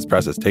long does this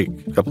process take?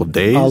 A couple of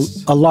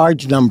days? A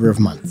large number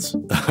of months.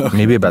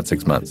 Maybe about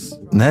 6 months.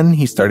 And then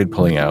he started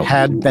pulling out...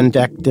 Had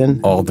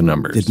Bendectin. All the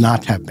numbers. Did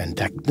not have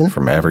Bendectin.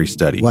 From every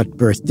study. What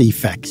birth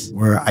defects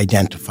were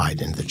identified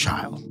in the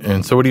child.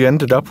 And so what he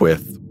ended up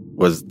with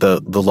was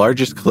the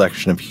largest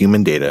collection of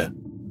human data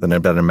that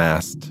had been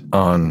amassed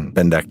on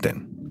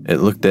Bendectin. It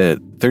looked at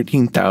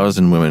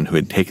 13,000 women who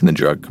had taken the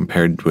drug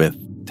compared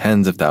with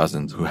tens of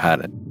thousands who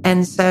hadn't.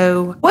 And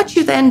so what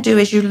you then do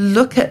is you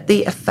look at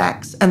the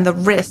effects and the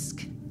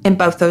risk in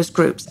both those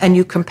groups and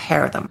you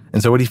compare them.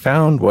 And so what he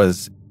found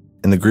was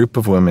in the group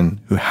of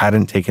women who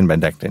hadn't taken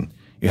Bendectin,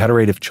 you had a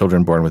rate of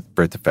children born with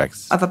birth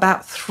defects of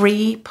about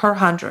 3 per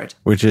 100,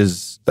 which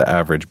is the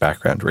average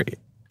background rate.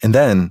 And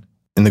then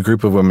in the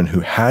group of women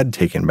who had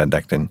taken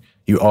Bendectin,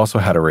 you also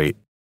had a rate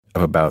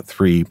of about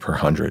 3 per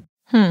 100.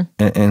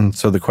 And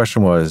so the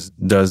question was,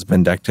 does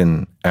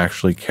Bendectin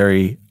actually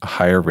carry a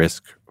higher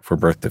risk for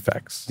birth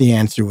defects? The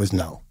answer was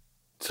no.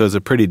 So it's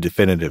a pretty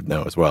definitive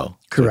no as well.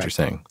 Correct. What you're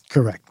saying.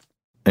 Correct.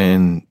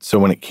 And so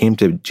when it came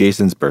to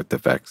Jason's birth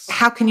defects...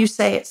 How can you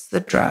say it's the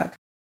drug?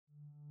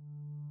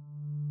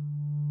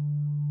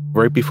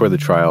 Right before the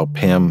trial,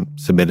 Pam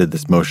submitted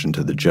this motion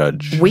to the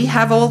judge. We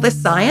have all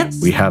this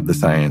science. We have the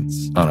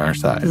science on our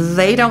side.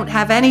 They don't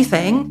have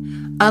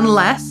anything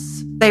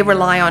unless they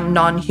rely on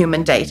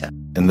non-human data.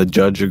 And the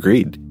judge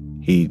agreed.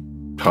 He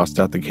tossed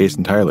out the case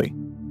entirely.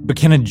 But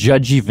can a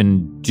judge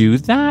even do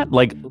that?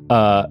 Like,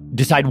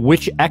 decide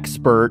which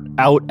expert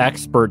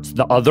out-experts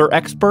the other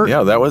expert?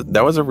 Yeah, that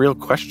was a real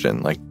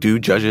question. Like, do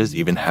judges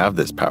even have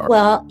this power?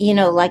 Well,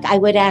 like I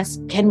would ask,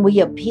 can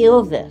we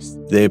appeal this?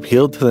 They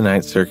appealed to the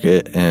Ninth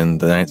Circuit, and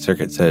the Ninth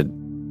Circuit said,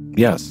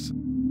 yes,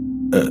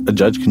 a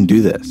judge can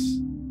do this.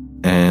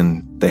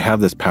 And they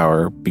have this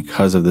power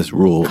because of this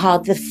rule.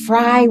 Called the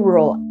Frye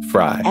Rule.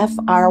 Frye.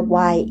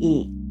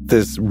 Frye.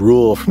 This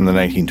rule from the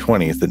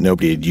 1920s that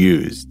nobody had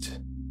used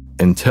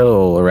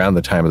until around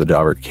the time of the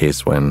Daubert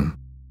case when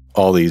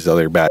all these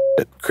other bad,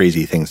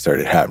 crazy things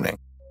started happening.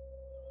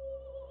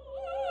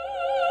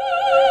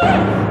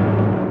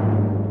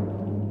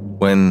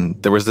 When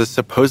there was this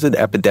supposed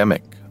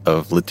epidemic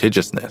of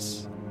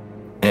litigiousness.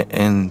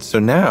 And so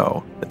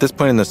now, at this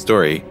point in the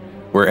story,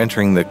 we're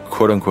entering the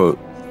quote-unquote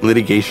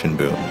litigation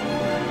boom.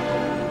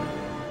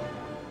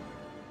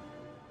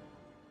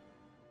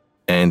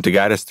 And to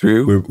guide us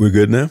through... We're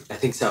good now? I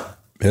think so.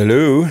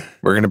 Hello.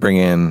 We're going to bring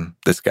in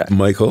this guy.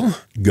 Michael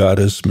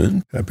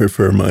Gottesman. I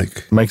prefer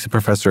Mike. Mike's a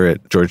professor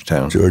at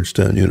Georgetown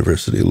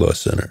University Law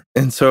Center.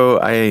 And so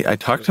I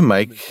talked to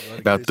Mike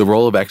about the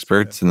role of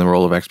experts and the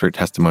role of expert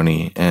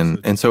testimony.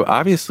 And so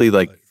obviously,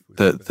 like,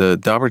 the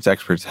Daubert's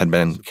experts had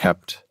been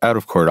kept out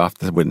of court, off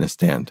the witness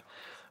stand.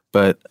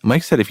 But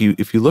Mike said if you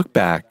look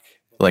back,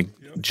 like,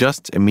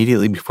 just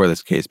immediately before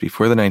this case,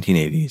 before the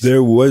 1980s.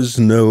 There was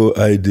no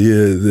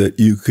idea that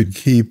you could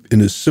keep,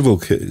 in a civil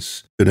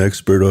case, an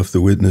expert off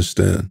the witness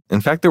stand. In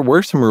fact, there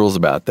were some rules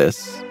about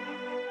this,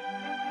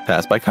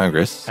 passed by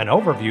Congress. An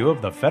overview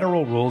of the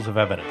Federal Rules of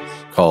Evidence.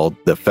 Called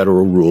the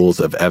Federal Rules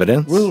of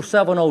Evidence. Rule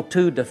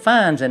 702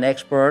 defines an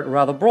expert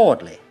rather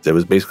broadly. It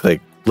was basically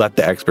like, let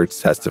the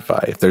experts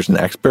testify. If there's an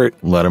expert,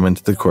 let them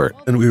into the court.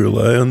 And we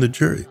rely on the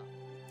jury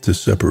to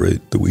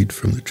separate the wheat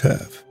from the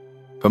chaff.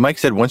 But Mike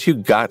said once you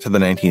got to the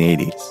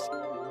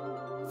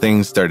 1980s,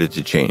 things started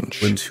to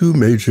change. When two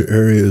major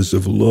areas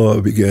of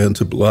law began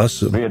to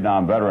blossom.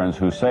 Vietnam veterans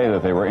who say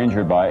that they were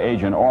injured by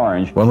Agent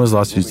Orange. One was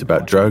lawsuits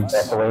about drugs,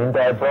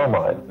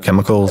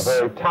 chemicals, a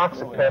very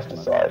toxic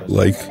pesticide,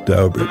 like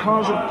Daubert, the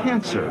cause of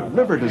cancer,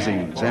 liver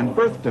disease, and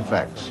birth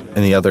defects.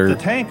 And the other, the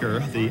tanker,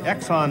 the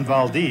Exxon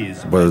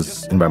Valdez,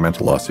 was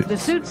environmental lawsuits. The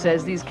suit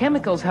says these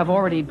chemicals have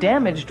already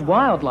damaged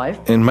wildlife.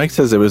 And Mike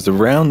says it was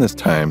around this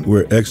time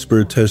where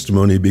expert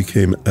testimony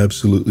became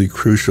absolutely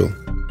crucial.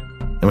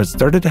 And what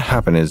started to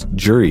happen is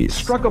juries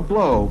struck a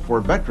blow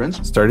for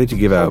veterans, started to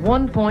give out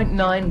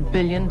 $1.9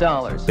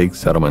 billion. Big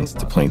settlements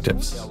to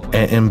plaintiffs.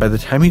 And by the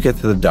time you get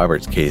to the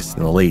Daubert's case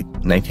in the late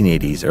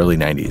 1980s, early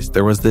 90s,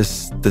 there was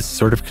this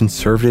sort of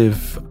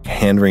conservative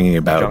hand-wringing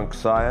about junk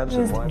science.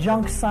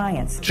 Junk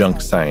science.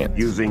 Junk science.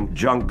 Using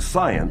junk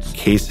science.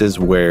 Cases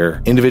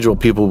where individual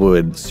people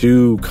would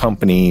sue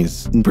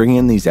companies and bring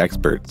in these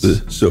experts.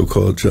 The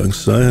so-called junk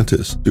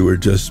scientists who were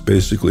just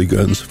basically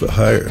guns for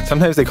hire.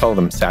 Sometimes they call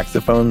them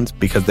saxophones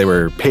because they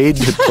were paid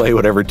to play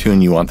whatever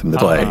tune you want them to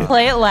play.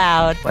 Play it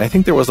loud. I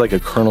think there was like a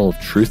kernel of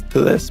truth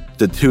to this.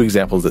 The two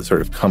examples that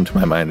sort of come to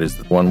my mind is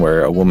the one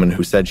where a woman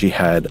who said she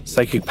had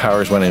psychic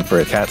powers went in for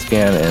a CAT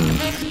scan and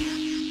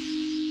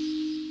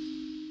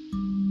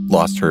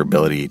lost her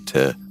ability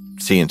to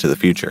see into the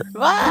future.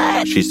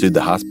 What? She sued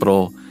the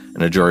hospital,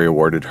 and a jury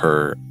awarded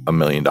her $1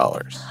 million.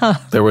 Huh.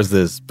 There was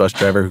this bus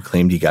driver who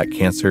claimed he got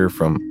cancer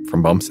from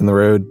bumps in the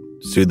road,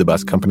 sued the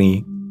bus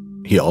company.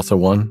 He also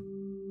won.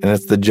 And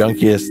it's the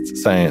junkiest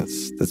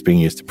science that's being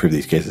used to prove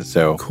these cases.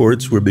 So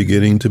courts were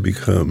beginning to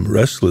become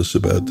restless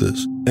about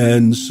this.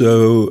 And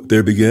so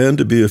there began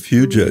to be a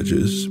few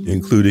judges,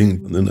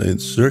 including the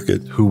Ninth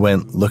Circuit, who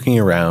went looking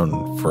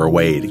around for a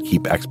way to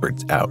keep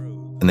experts out.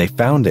 And they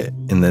found it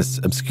in this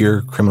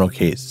obscure criminal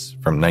case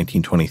from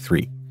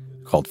 1923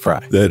 called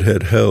Fry. That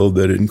had held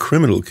that in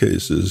criminal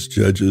cases,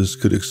 judges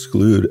could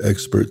exclude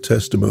expert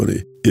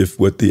testimony if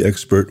what the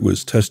expert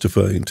was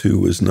testifying to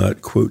was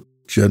not, quote,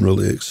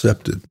 generally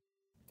accepted.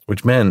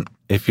 Which meant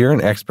if you're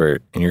an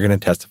expert and you're going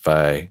to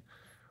testify,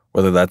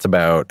 whether that's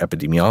about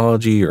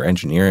epidemiology or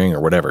engineering or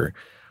whatever,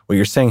 what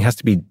you're saying has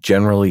to be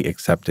generally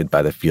accepted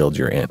by the field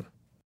you're in.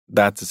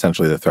 That's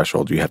essentially the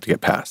threshold you have to get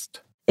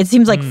past. It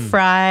seems like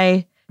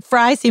Fry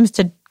seems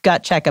to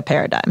gut check a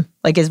paradigm.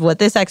 Like, is what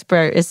this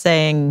expert is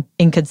saying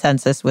in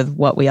consensus with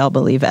what we all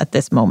believe at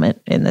this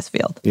moment in this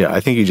field? Yeah,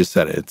 I think you just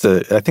said it.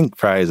 I think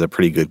Fry is a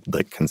pretty good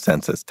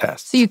consensus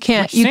test. So you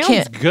can't.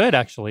 Sounds good,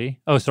 actually.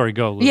 Oh, sorry,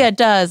 go. Lou. Yeah, it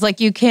does. Like,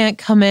 you can't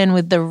come in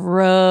with the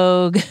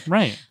rogue,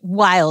 right,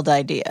 wild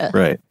idea.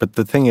 Right, but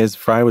the thing is,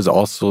 Fry was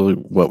also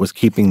what was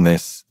keeping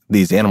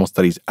these animal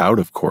studies out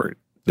of court.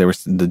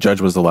 The judge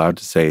was allowed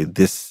to say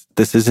this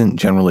isn't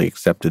generally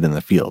accepted in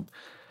the field,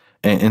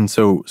 and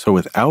so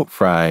without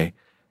Fry,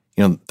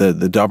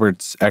 the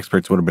Daubert's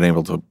experts would have been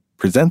able to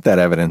present that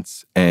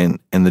evidence and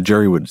the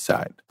jury would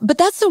decide. But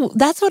that's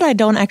what I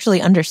don't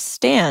actually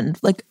understand.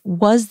 Like,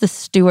 was the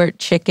Stewart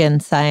chicken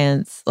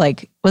science,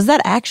 was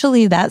that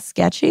actually that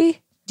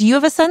sketchy? Do you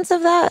have a sense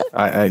of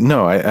that?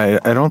 No, I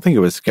don't think it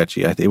was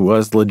sketchy. It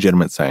was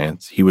legitimate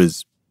science. He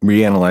was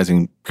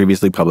reanalyzing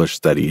previously published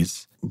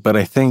studies. But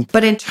I think...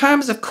 But in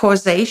terms of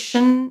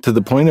causation... To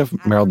the point of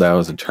Meryl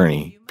Dow's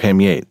attorney,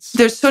 Pam Yates...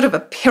 There's sort of a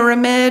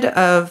pyramid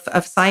of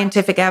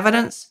scientific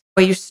evidence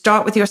where you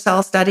start with your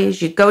cell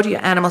studies, you go to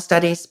your animal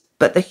studies,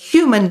 but the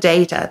human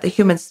data, the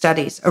human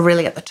studies are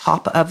really at the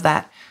top of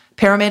that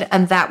pyramid,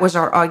 and that was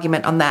our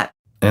argument on that.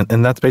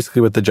 And that's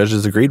basically what the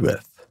judges agreed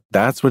with.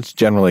 That's what's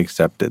generally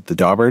accepted. The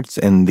Dauberts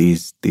and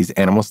these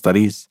animal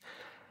studies,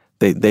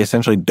 they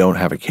essentially don't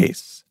have a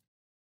case.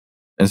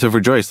 And so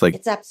for Joyce,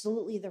 it's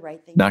absolutely the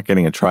right thing. Not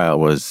getting a trial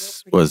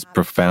was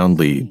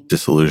profoundly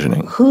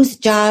disillusioning. Whose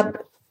job,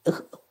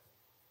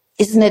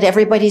 isn't it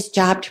everybody's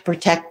job to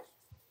protect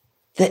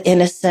the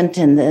innocent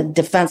and the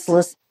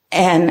defenseless?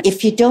 And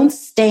if you don't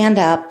stand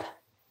up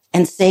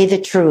and say the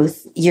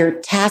truth, you're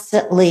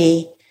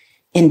tacitly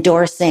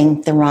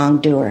endorsing the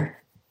wrongdoer.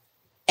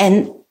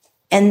 And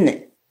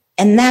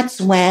that's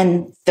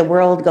when the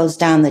world goes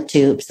down the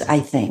tubes, I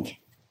think.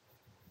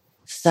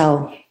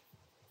 So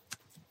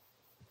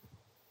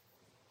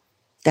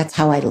that's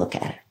how I look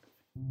at it.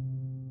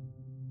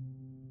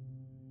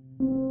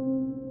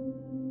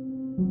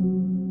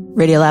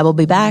 Radiolab will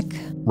be back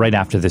right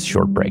after this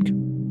short break.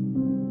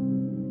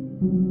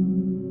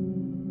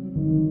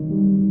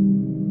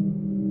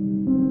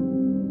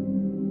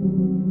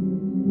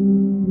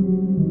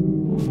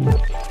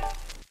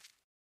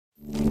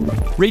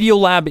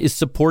 Radiolab is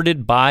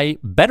supported by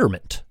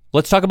Betterment.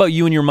 Let's talk about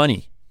you and your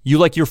money. You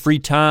like your free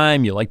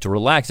time, you like to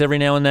relax every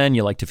now and then,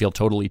 you like to feel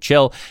totally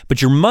chill,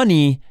 but your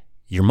money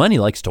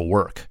likes to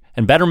work.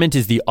 And Betterment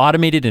is the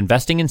automated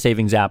investing and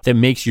savings app that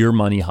makes your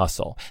money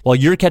hustle. While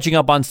you're catching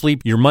up on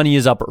sleep, your money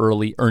is up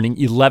early, earning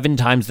 11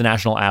 times the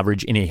national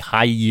average in a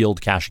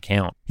high-yield cash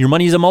account. Your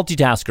money is a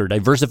multitasker,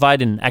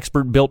 diversified in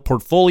expert-built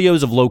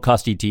portfolios of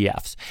low-cost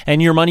ETFs. And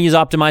your money is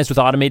optimized with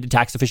automated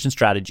tax-efficient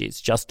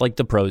strategies, just like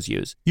the pros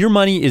use. Your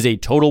money is a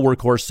total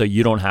workhorse, so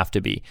you don't have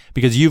to be,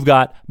 because you've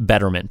got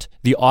Betterment,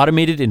 the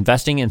automated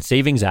investing and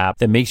savings app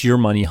that makes your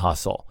money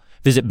hustle.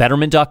 Visit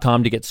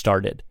Betterment.com to get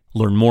started.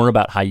 Learn more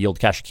about high-yield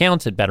cash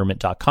accounts at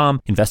Betterment.com.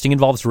 Investing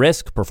involves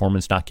risk.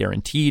 Performance not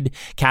guaranteed.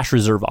 Cash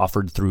reserve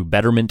offered through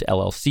Betterment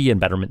LLC and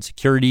Betterment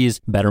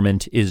Securities.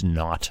 Betterment is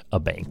not a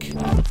bank.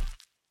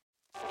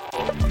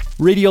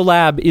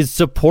 Radiolab is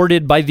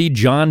supported by the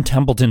John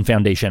Templeton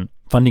Foundation,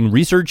 funding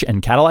research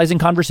and catalyzing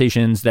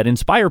conversations that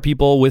inspire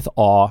people with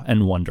awe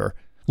and wonder.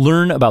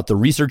 Learn about the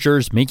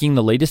researchers making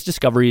the latest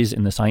discoveries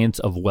in the science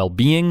of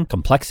well-being,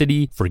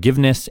 complexity,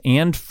 forgiveness,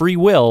 and free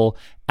will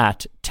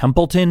at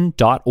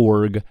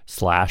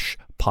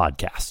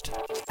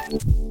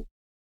templeton.org/podcast.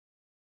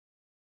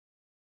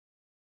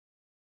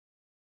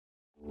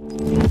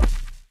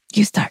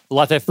 You start.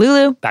 Latif.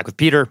 Lulu. Back with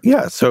Peter.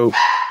 Yeah, so...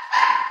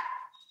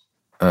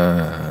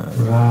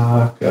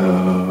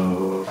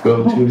 Rocco,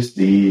 go to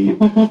sleep.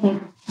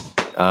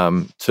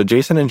 So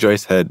Jason and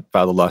Joyce had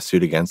filed a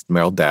lawsuit against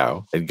Merrill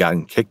Dow. They'd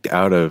gotten kicked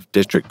out of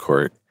district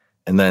court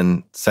and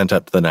then sent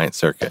up to the Ninth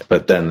Circuit.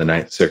 But then the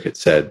Ninth Circuit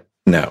said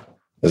no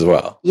as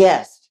well.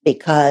 Yes,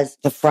 because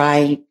the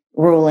Fry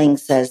ruling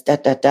says,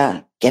 get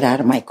out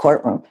of my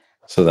courtroom.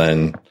 So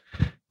then,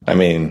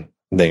 then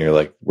you're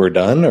like, we're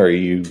done, or are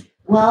you...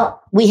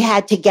 Well, we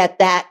had to get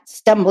that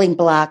stumbling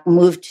block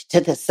moved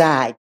to the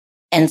side.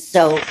 And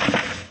so,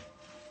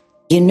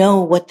 you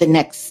know what the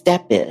next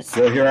step is.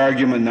 We'll hear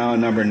argument now,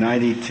 number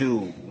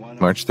 92.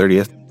 March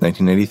 30th,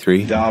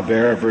 1983.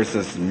 Daubert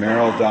versus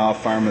Merrill Dow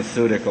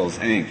Pharmaceuticals,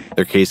 Inc.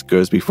 Their case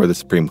goes before the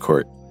Supreme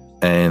Court.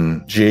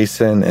 And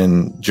Jason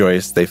and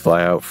Joyce, they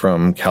fly out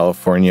from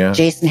California.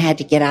 Jason had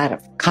to get out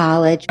of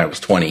college. I was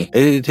 20.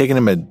 It had taken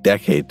him a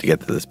decade to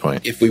get to this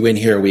point. If we win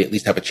here, we at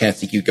least have a chance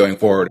to keep going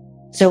forward.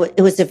 So it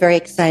was a very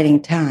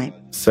exciting time.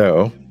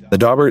 So the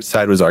Daubert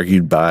side was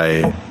argued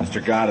by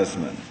Mr.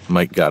 Gottesman.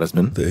 Mike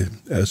Gottesman. They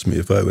asked me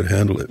if I would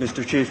handle it.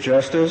 Mr. Chief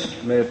Justice,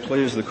 may it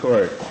please the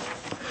court.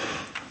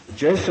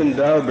 Jason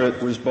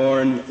Daubert was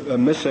born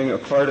missing a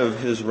part of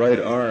his right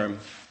arm.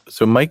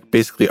 So Mike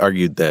basically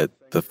argued that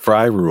the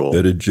Fry rule...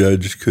 that a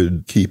judge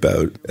could keep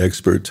out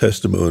expert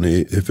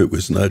testimony if it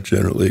was not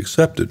generally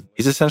accepted.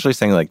 He's essentially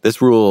saying,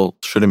 this rule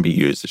shouldn't be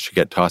used. It should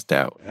get tossed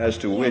out. As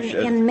to which...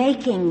 In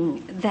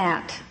making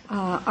that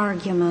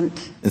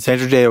argument... And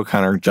Sandra Day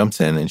O'Connor jumps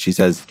in and she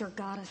says,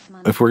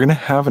 if we're going to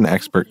have an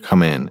expert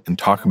come in and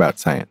talk about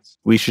science,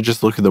 we should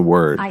just look at the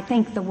word. I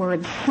think the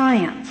word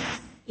science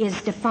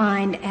is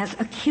defined as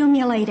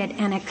accumulated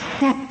and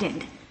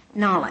accepted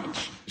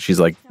knowledge. She's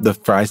like, the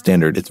Fry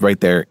standard, it's right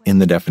there in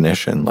the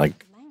definition.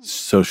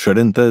 So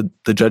shouldn't the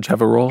judge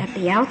have a role? At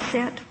the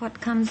outset,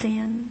 what comes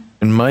in?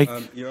 And Mike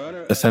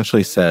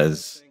essentially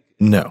says,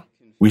 no,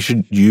 we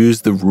should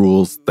use the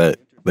rules that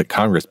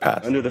Congress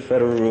passed. Under the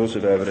federal rules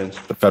of evidence.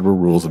 The federal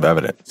rules of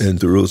evidence. And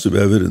the rules of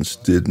evidence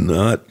did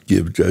not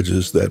give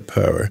judges that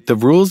power. The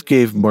rules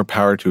gave more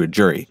power to a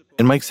jury.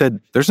 And Mike said,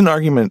 there's an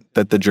argument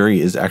that the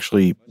jury is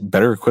actually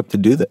better equipped to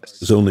do this.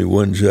 There's only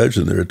one judge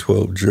and there are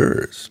 12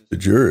 jurors. The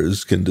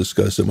jurors can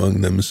discuss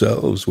among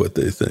themselves what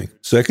they think.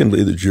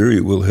 Secondly, the jury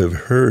will have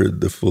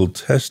heard the full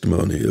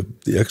testimony of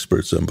the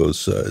experts on both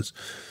sides.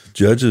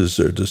 Judges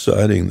are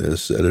deciding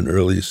this at an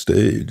early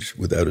stage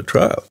without a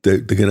trial. They're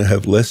going to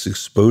have less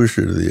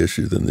exposure to the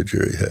issue than the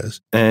jury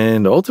has.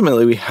 And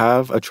ultimately, we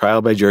have a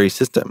trial by jury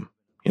system.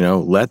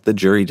 Let the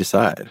jury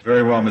decide.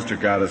 Very well, Mr.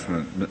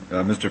 Gottesman.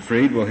 Mr.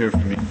 Freed, we'll hear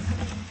from you.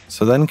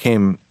 So then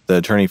came the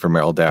attorney for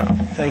Merrill Dow.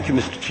 Thank you,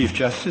 Mr. Chief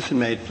Justice, and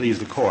may it please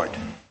the court.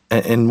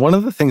 And one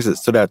of the things that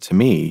stood out to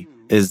me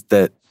is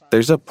that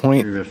there's a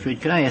point... Mr.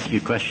 Freed, could I ask you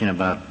a question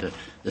about the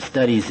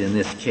studies in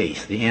this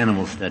case, the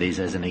animal studies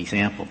as an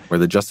example? Where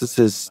the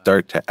justices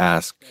start to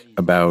ask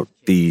about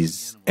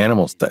these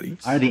animal studies.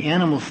 Are the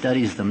animal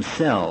studies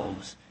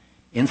themselves,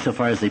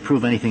 insofar as they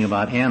prove anything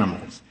about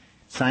animals,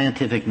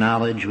 scientific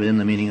knowledge within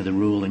the meaning of the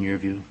rule, in your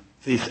view?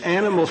 These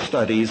animal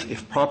studies,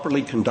 if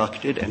properly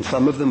conducted, and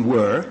some of them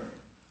were,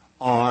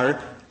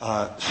 are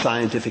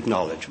scientific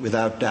knowledge,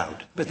 without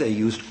doubt. But they're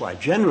used quite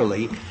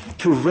generally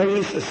to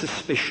raise a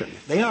suspicion.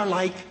 They are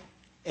like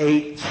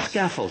a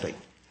scaffolding.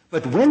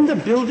 But when the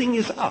building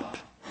is up,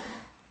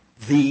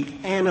 the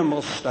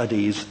animal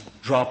studies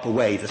drop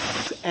away. The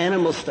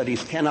animal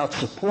studies cannot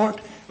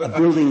support a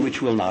building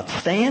which will not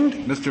stand.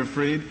 Mr.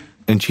 Freed?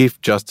 And Chief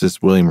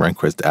Justice William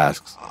Rehnquist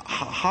asks,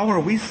 how are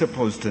we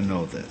supposed to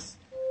know this?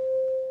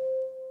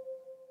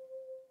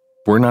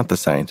 We're not the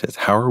scientists.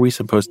 How are we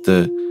supposed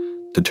to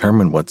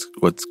determine what's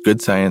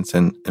good science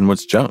and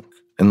what's junk?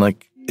 And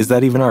is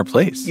that even our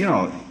place?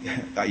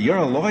 You're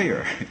a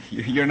lawyer.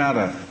 You're not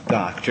a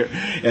doctor.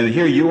 And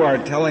here you are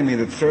telling me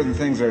that certain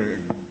things are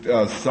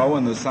so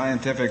in the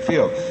scientific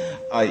field.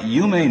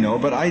 You may know,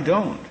 but I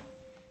don't.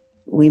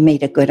 We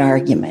made a good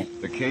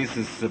argument. The case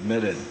is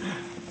submitted.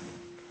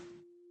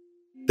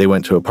 They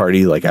went to a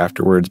party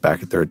afterwards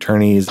back at their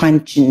attorney's.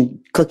 Punch and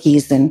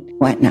cookies and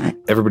whatnot.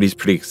 Everybody's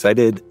pretty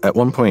excited. At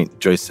one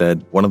point, Joyce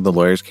said one of the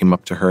lawyers came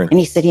up to her. And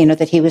he said,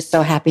 that he was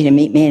so happy to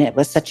meet me and it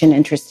was such an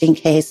interesting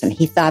case and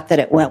he thought that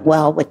it went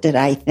well. What did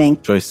I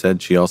think? Joyce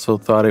said she also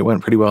thought it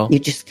went pretty well. You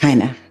just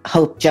kind of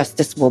hope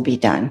justice will be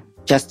done.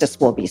 Justice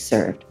will be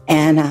served.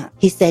 And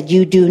he said,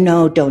 you do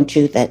know, don't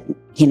you, that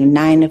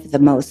 9 of the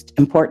most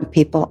important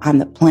people on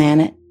the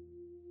planet,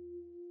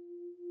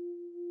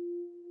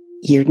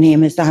 your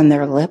name is on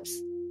their lips.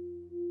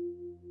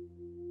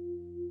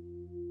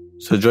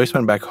 So Joyce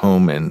went back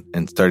home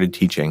and started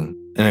teaching.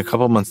 And a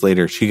couple months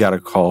later, she got a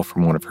call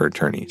from one of her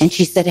attorneys. And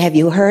she said, have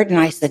you heard? And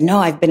I said, no,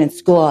 I've been in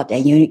school all day.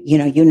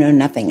 You know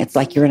nothing. It's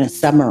like you're in a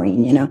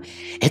submarine,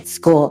 at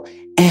school.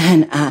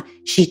 And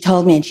she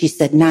told me, and she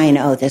said,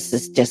 9-0, this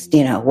is just,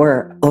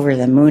 we're over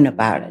the moon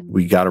about it.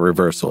 We got a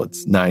reversal.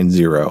 It's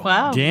 9-0.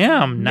 Wow.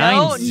 Damn,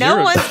 9-0.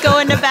 No one's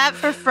going to bat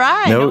for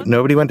Fry.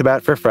 Nobody went to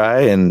bat for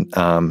Fry. And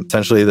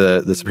essentially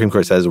the Supreme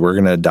Court says we're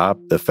going to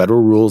adopt the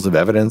federal rules of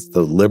evidence,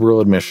 the liberal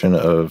admission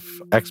of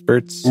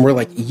experts. And we're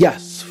like,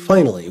 yes,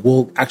 finally,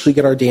 we'll actually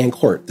get our day in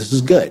court. This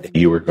is good.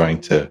 You were going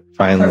to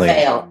finally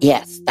prevail.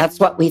 Yes, that's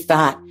what we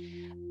thought.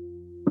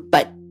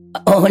 But,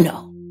 oh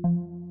no.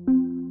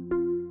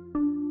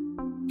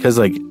 Because,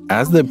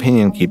 as the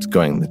opinion keeps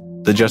going,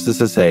 the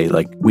justices say,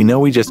 we know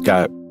we just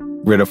got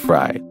rid of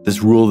Fry,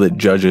 this rule that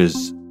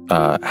judges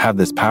have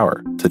this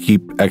power to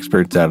keep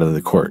experts out of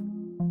the court.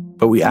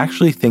 But we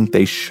actually think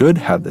they should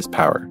have this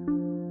power.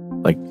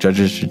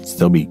 Judges should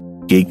still be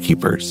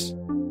gatekeepers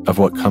of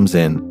what comes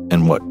in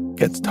and what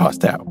gets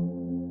tossed out.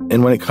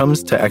 And when it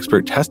comes to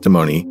expert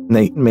testimony,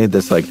 they made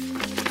this,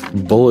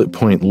 bullet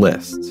point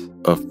list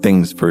of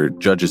things for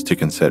judges to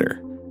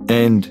consider.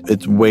 And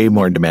it's way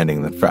more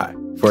demanding than Fry.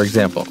 For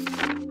example,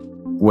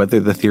 whether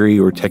the theory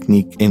or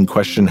technique in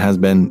question has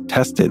been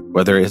tested,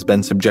 whether it has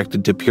been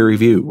subjected to peer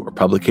review or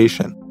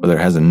publication, whether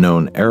it has a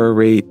known error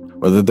rate,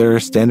 whether there are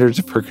standards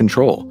for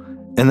control,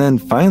 and then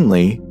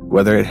finally,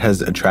 whether it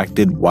has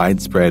attracted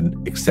widespread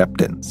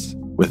acceptance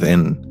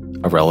within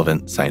a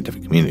relevant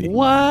scientific community.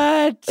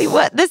 What? Wait,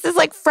 what? This is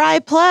like Fry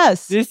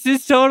Plus. This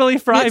is totally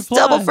Fry Plus. It's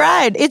double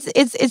fried.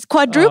 It's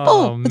quadruple.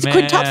 Oh, it's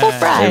quintuple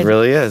fried. It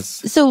really is.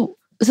 So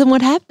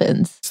what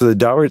happens? So the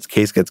Daubert's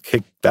case gets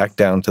kicked back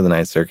down to the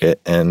Ninth Circuit,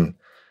 and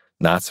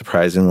not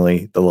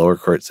surprisingly, the lower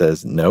court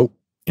says, nope,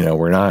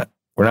 we're not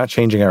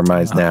changing our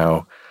minds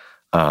now.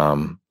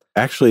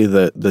 Actually,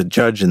 the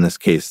judge in this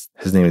case,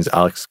 his name is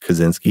Alex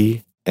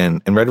Kaczynski,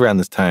 and right around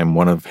this time,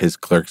 one of his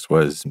clerks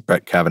was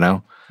Brett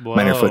Kavanaugh. Whoa.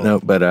 Minor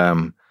footnote, but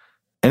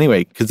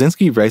anyway,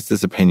 Kaczynski writes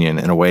this opinion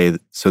in a way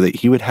so that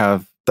he would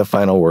have the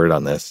final word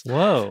on this.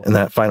 Whoa. And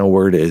that final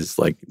word is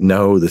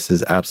no, this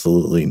is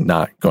absolutely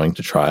not going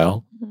to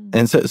trial.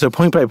 And so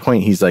point by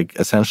point, he's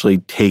essentially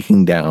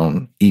taking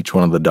down each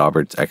one of the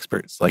Daubert's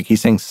experts.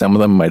 He's saying some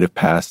of them might have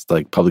passed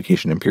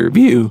publication and peer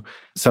review.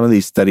 Some of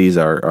these studies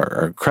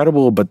are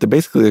credible, but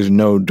basically there's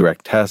no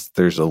direct test.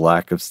 There's a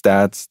lack of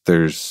stats.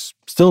 There's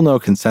still no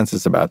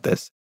consensus about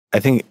this. I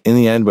think in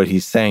the end, what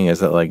he's saying is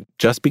that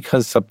just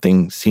because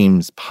something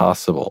seems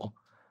possible,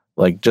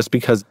 just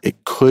because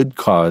it could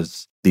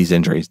cause these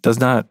injuries does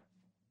not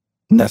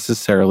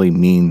necessarily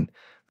mean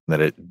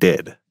that it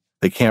did.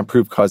 They can't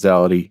prove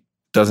causality.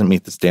 Doesn't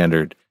meet the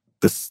standard.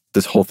 This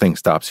whole thing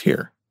stops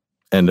here.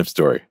 End of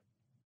story.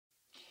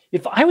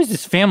 If I was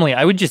this family,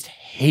 I would just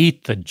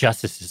hate the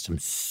justice system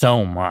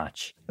so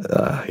much.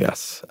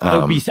 Yes.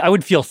 I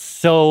would feel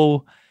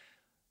so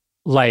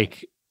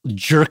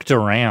jerked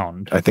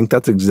around. I think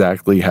that's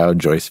exactly how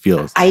Joyce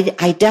feels.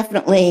 I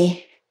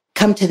definitely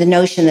come to the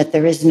notion that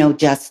there is no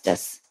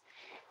justice.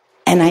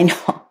 And I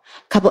know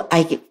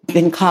I've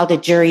been called to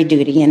jury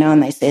duty,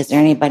 and they say, is there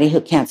anybody who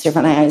can't serve?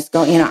 And I always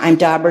go, I'm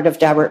Daubert of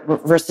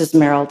Daubert versus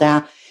Merrill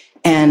Dow.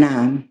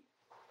 And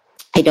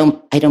I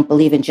don't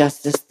believe in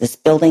justice. This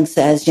building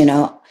says,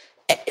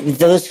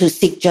 those who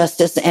seek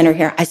justice enter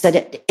here. I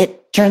said,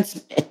 it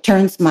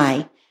turns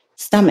my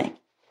stomach.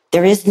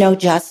 There is no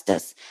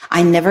justice.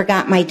 I never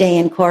got my day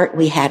in court.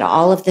 We had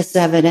all of this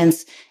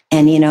evidence,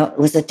 and, it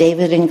was a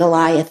David and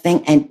Goliath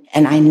thing,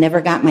 and I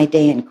never got my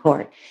day in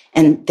court.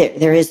 And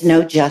there is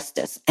no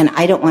justice. And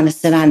I don't want to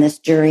sit on this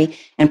jury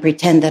and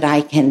pretend that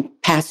I can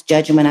pass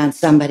judgment on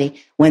somebody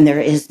when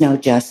there is no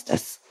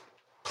justice.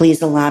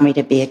 Please allow me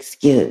to be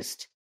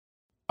excused.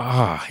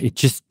 It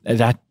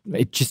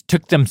just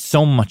took them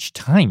so much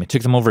time. It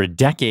took them over a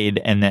decade,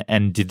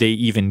 and did they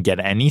even get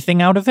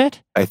anything out of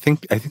it? I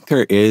think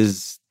there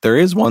is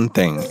one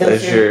thing.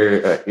 As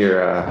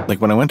your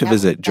when I went to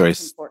visit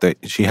Joyce,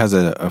 she has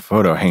a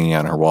photo hanging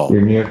on her wall.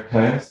 Your New York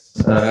Times.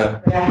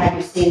 Have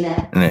you seen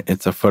that? And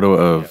it's a photo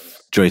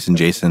of Joyce and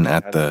Jason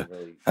at the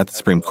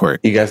Supreme Court.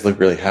 You guys look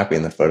really happy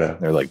in the photo.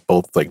 They're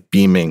both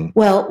beaming.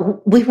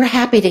 Well, we were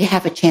happy to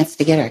have a chance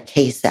to get our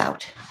case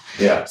out.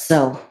 Yeah.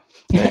 So.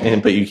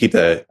 But you keep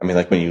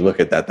when you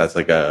look at that, that's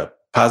a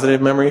positive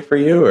memory for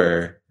you,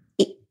 or?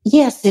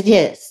 Yes, it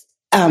is.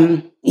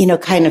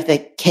 Kind of the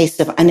case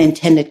of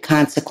unintended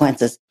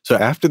consequences. So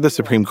after the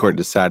Supreme Court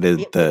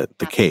decided the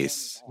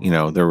case,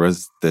 there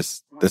was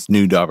this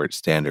new Daubert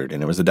standard,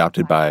 and it was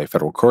adopted by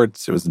federal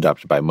courts. It was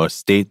adopted by most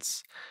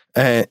states.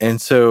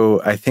 And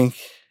so I think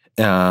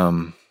in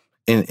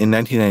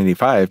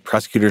 1995,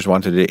 prosecutors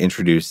wanted to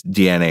introduce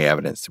DNA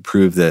evidence to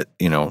prove that,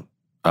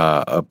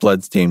 a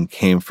blood stain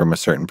came from a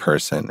certain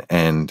person.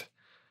 And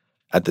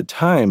at the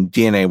time,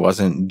 DNA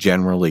wasn't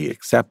generally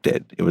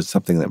accepted. It was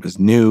something that was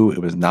new. It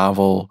was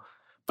novel.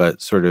 but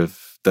sort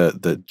of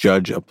the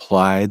judge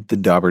applied the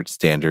Daubert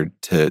standard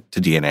to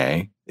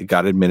DNA. It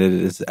got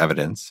admitted as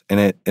evidence,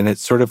 and it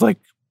sort of like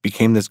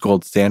became this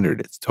gold standard.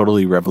 It's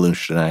totally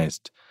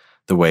revolutionized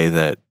the way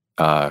that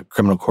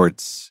criminal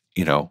courts,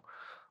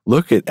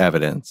 look at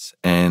evidence,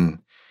 and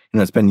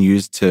it's been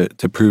used to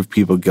prove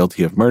people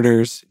guilty of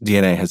murders.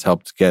 DNA has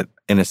helped get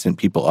innocent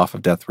people off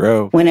of death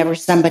row. Whenever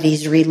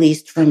somebody's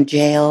released from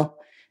jail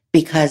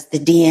because the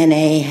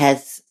DNA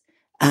has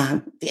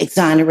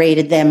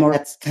exonerated them, or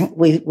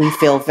we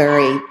feel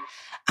very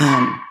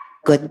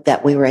good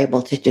that we were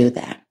able to do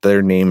that.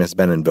 Their name has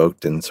been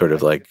invoked in sort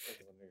of like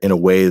in a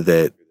way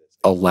that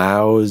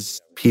allows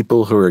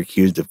people who are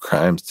accused of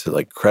crimes to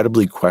like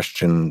credibly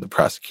question the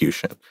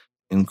prosecution,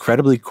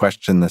 incredibly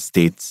question the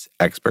state's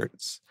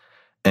experts.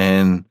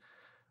 And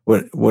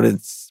what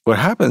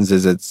happens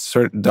is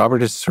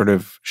Daubert has sort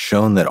of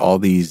shown that all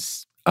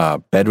these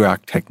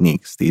bedrock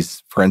techniques,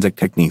 these forensic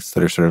techniques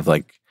that are sort of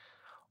like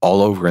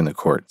all over in the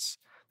courts,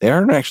 they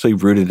aren't actually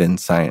rooted in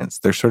science.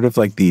 They're sort of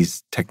like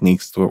these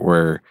techniques that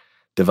were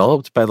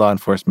developed by law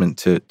enforcement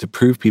to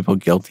prove people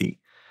guilty.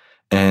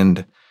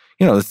 And,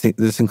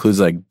 this includes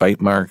like bite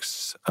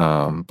marks,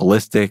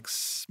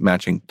 ballistics,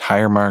 matching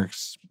tire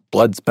marks,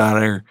 blood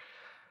spatter,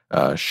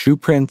 shoe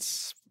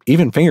prints,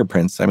 even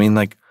fingerprints. I mean,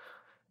 like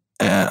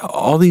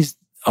all these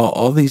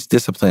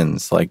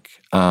disciplines, like,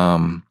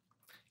 they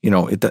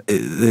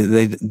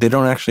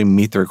don't actually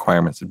meet the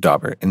requirements of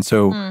Daubert. And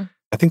so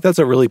I think that's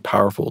a really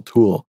powerful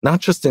tool,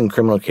 not just in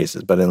criminal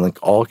cases, but in like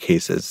all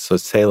cases. So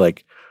say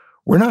like,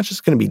 we're not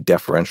just going to be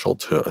deferential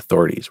to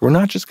authorities. We're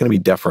not just going to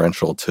be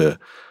deferential to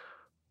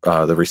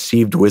the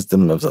received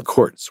wisdom of the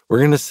courts. We're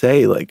going to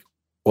say like,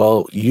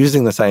 well,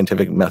 using the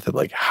scientific method,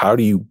 like how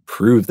do you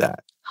prove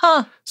that?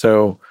 Huh.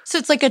 So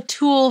it's like a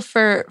tool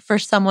for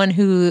someone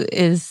who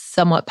is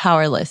somewhat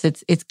powerless.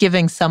 It's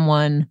giving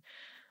someone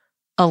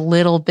a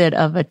little bit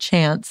of a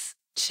chance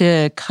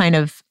to kind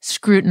of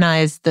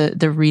scrutinize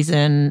the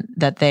reason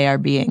that they are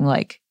being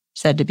like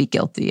said to be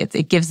guilty.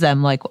 It gives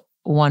them like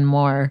one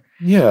more.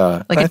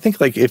 Yeah. Like I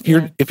think like if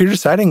you're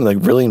deciding like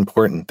really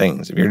important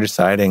things, if you're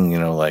deciding,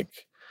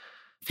 like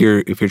if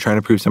you're trying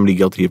to prove somebody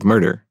guilty of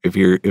murder,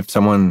 if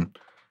someone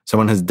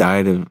has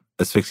died of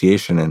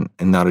asphyxiation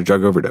and not a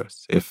drug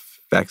overdose, if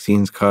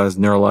vaccines cause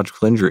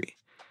neurological injury,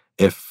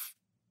 if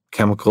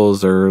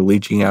chemicals are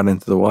leaching out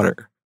into the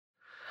water.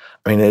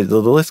 I mean, the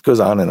list goes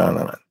on and on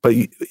and on. But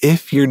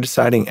if you're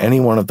deciding any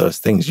one of those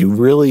things,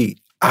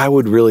 I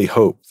would really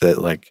hope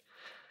that like,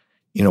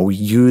 we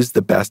use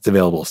the best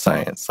available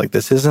science. Like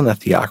this isn't a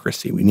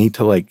theocracy. We need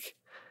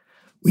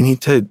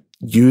to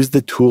use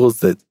the tools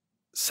that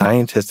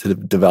scientists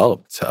have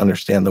developed to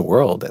understand the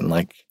world and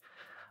like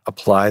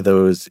apply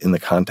those in the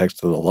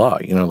context of the law.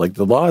 Like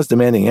the law is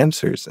demanding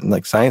answers and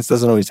like science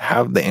doesn't always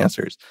have the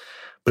answers,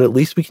 but at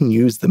least we can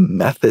use the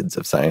methods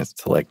of science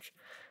to like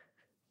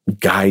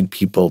guide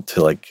people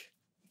to like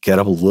get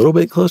up a little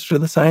bit closer to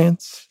the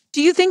science.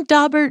 Do you think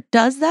Daubert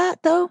does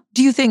that though?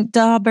 Do you think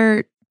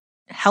Daubert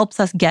helps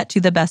us get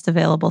to the best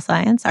available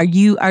science? Are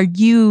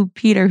you,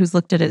 Peter, who's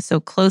looked at it so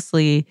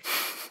closely,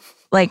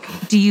 like,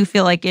 do you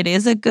feel like it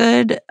is a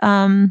good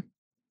kind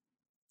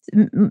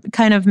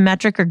of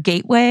metric or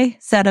gateway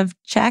set of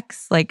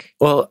checks? Like,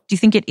 do you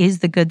think it is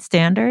the good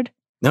standard?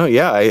 No,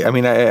 yeah. I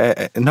mean,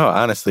 no,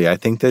 honestly, I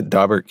think that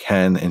Daubert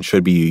can and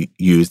should be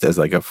used as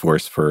like a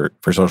force for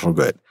social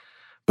good.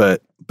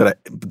 But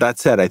that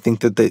said, I think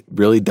that it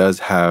really does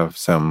have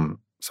some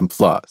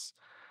flaws.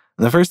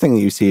 And the first thing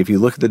that you see, if you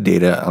look at the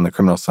data on the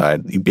criminal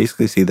side, you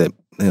basically see that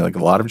like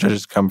a lot of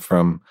judges come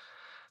from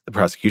the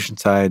prosecution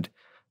side.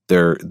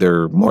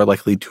 They're more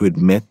likely to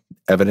admit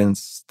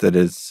evidence that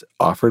is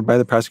offered by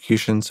the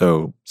prosecution.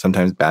 So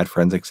sometimes bad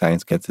forensic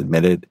science gets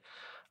admitted,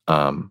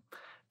 and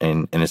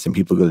innocent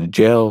people go to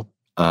jail.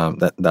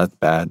 That's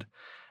bad.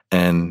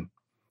 And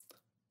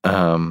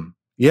on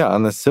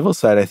the civil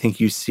side, I think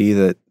you see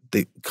that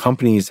the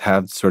companies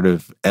have sort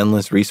of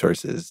endless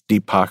resources,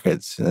 deep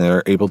pockets, and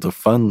they're able to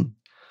fund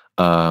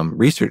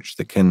research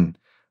that can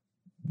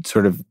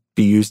sort of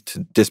be used to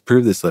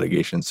disprove this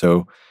litigation.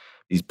 So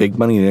these big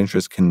money and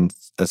interests can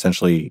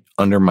essentially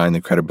undermine the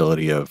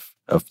credibility of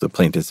the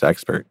plaintiff's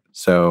expert.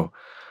 So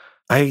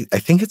I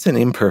think it's an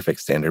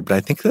imperfect standard, but I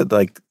think that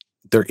like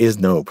there is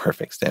no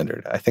perfect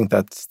standard. I think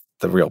that's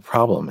the real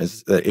problem,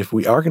 is that if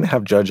we are going to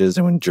have judges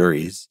and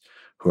juries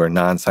who are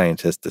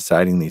non-scientists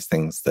deciding these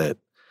things, that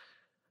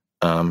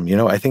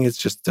I think it's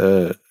just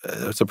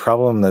it's a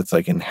problem that's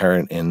like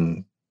inherent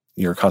in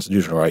your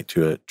constitutional right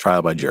to a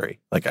trial by jury.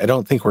 Like I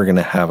don't think we're going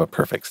to have a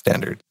perfect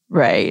standard.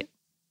 Right.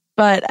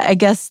 But I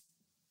guess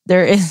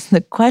there is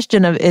the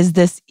question of, is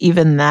this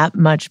even that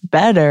much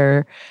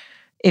better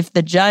if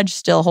the judge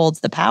still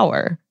holds the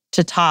power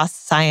to toss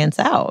science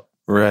out?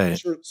 Right.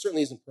 Sure,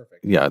 certainly isn't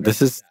perfect. Yeah,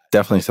 this is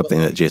definitely something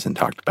that Jason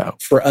talked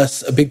about. For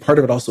us, a big part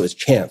of it also is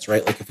chance,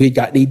 right? Like if we had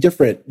gotten a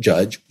different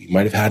judge, we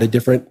might have had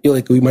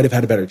we might have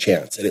had a better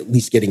chance at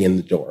least getting in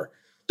the door.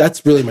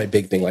 That's really my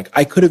big thing. Like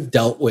I could have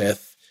dealt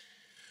with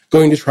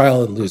going to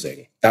trial and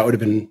losing. That would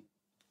have been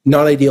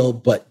not ideal,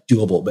 but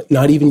doable. But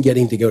not even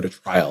getting to go to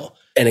trial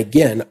And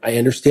again, I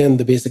understand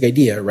the basic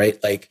idea,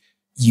 right? Like,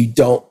 you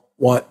don't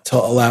want to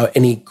allow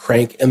any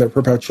crank in their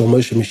perpetual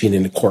motion machine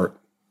into court.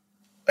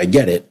 I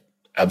get it.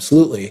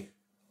 Absolutely.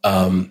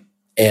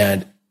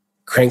 And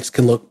cranks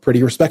can look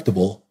pretty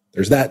respectable.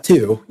 There's that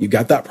too. You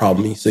got that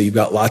problem. So you've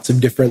got lots of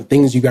different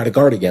things you got to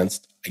guard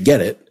against. I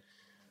get it.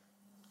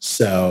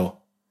 So,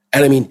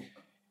 and I mean,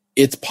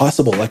 it's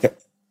possible. Like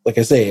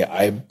I say,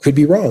 I could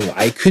be wrong.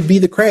 I could be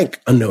the crank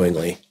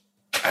unknowingly.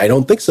 I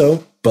don't think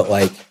so. But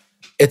like,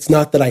 it's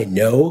not that I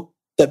know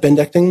that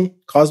bendectin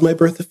caused my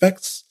birth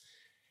defects.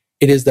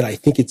 It is that I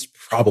think it's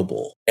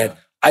probable. And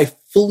I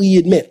fully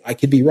admit I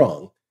could be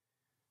wrong.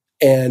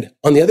 And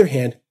on the other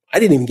hand, I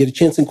didn't even get a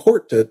chance in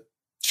court to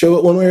show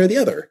it one way or the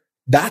other.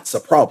 That's a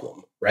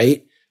problem,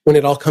 right? When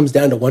it all comes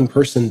down to one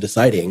person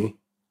deciding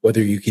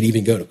whether you could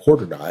even go to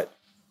court or not.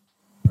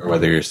 Or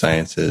whether your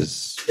science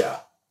is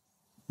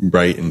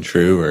right and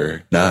true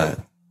or not.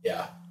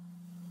 Yeah.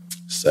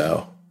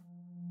 So.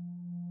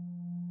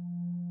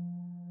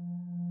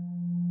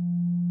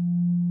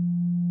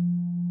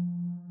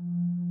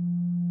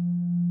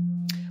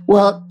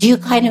 Well, do you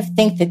kind of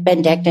think that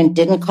bendectin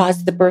didn't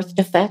cause the birth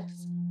defects?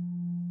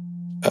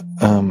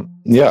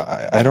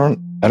 Yeah, I don't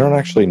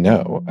actually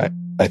know.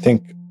 I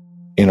think,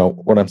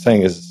 what I'm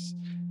saying is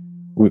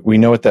we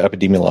know what the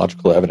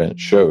epidemiological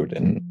evidence showed,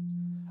 and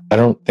I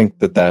don't think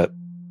that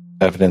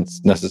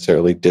evidence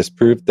necessarily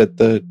disproved that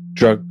the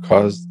drug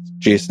caused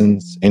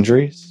Jason's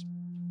injuries.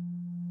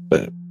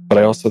 But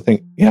I also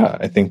think,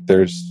 I think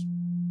there's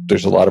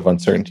a lot of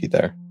uncertainty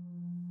there.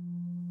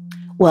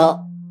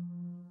 Well,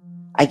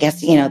 I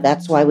guess,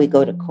 that's why we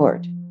go to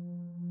court.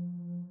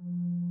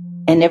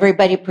 And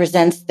everybody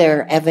presents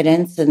their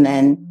evidence, and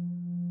then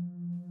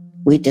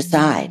we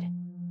decide.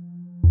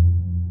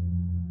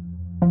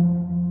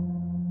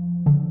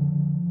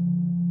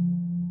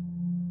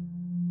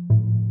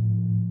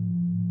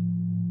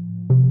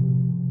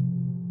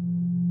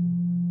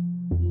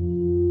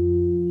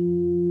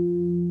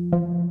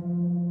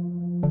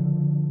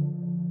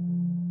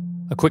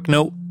 A quick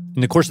note. In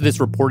the course of this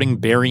reporting,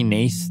 Barry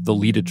Nace, the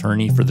lead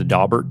attorney for the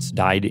Dauberts,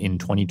 died in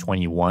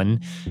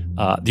 2021.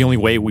 The only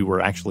way we were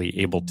actually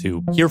able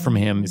to hear from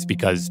him is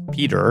because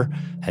Peter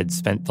had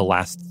spent the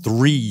last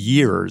 3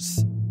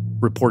 years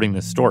reporting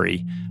this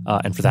story.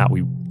 And for that,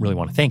 we really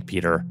want to thank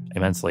Peter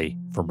immensely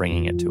for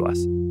bringing it to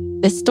us.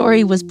 This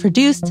story was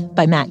produced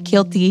by Matt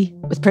Kielty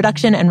with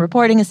production and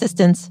reporting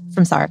assistance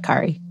from Sarah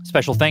Kari.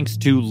 Special thanks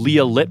to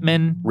Leah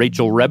Littman,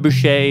 Rachel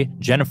Rebouchet,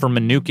 Jennifer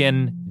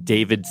Mnookin,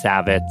 David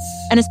Savitz.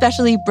 And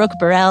especially Brooke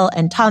Burrell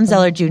and Tom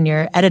Zeller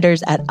Jr.,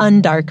 editors at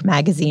Undark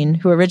magazine,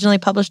 who originally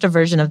published a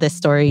version of this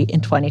story in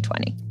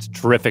 2020. It's a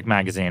terrific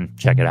magazine.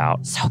 Check it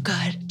out. So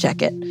good.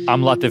 Check it.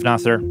 I'm Latif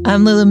Nasser.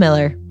 I'm Lulu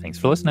Miller. Thanks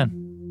for listening.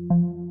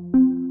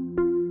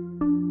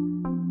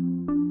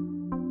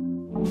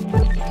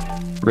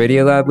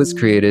 Radiolab was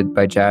created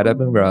by Jad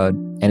Abumrad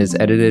and is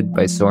edited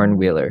by Soren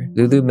Wheeler.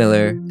 Lulu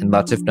Miller and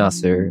Latif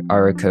Nasser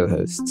are our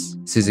co-hosts.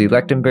 Susie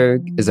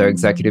Lechtenberg is our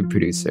executive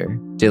producer.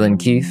 Dylan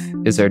Keefe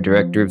is our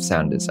director of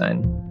sound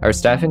design. Our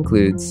staff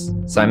includes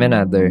Simon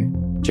Adler,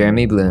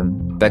 Jeremy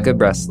Bloom, Becca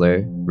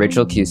Bressler,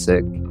 Rachel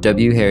Cusick,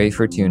 W. Harry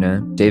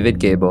Fortuna, David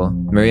Gable,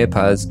 Maria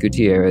Paz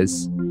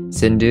Gutierrez,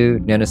 Sindhu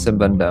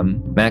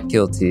Nyanasambandam, Matt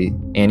Kielty,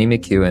 Annie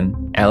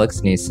McEwen,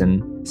 Alex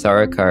Neeson,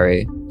 Sarah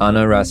Kari,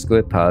 Anna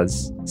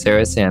Raskowit-Paz,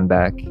 Sarah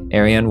Sandbach,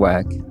 Ariane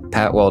Wack,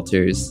 Pat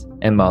Walters,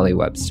 and Molly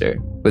Webster,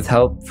 with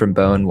help from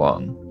Bowen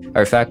Wong.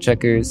 Our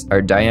fact-checkers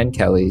are Diane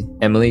Kelly,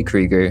 Emily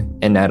Krieger,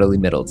 and Natalie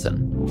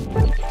Middleton.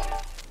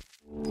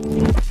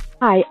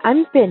 Hi,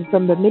 I'm Finn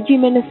from Bemidji,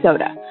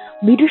 Minnesota.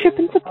 Leadership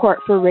and support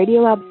for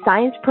Radiolab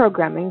science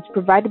programming is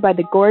provided by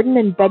the Gordon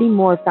and Betty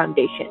Moore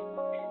Foundation,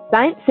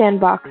 Science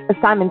Sandbox, a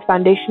Simons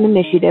Foundation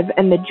initiative,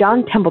 and the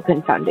John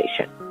Templeton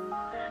Foundation.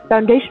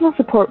 Foundational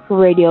support for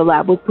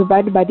Radiolab was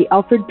provided by the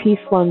Alfred P.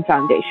 Sloan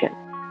Foundation.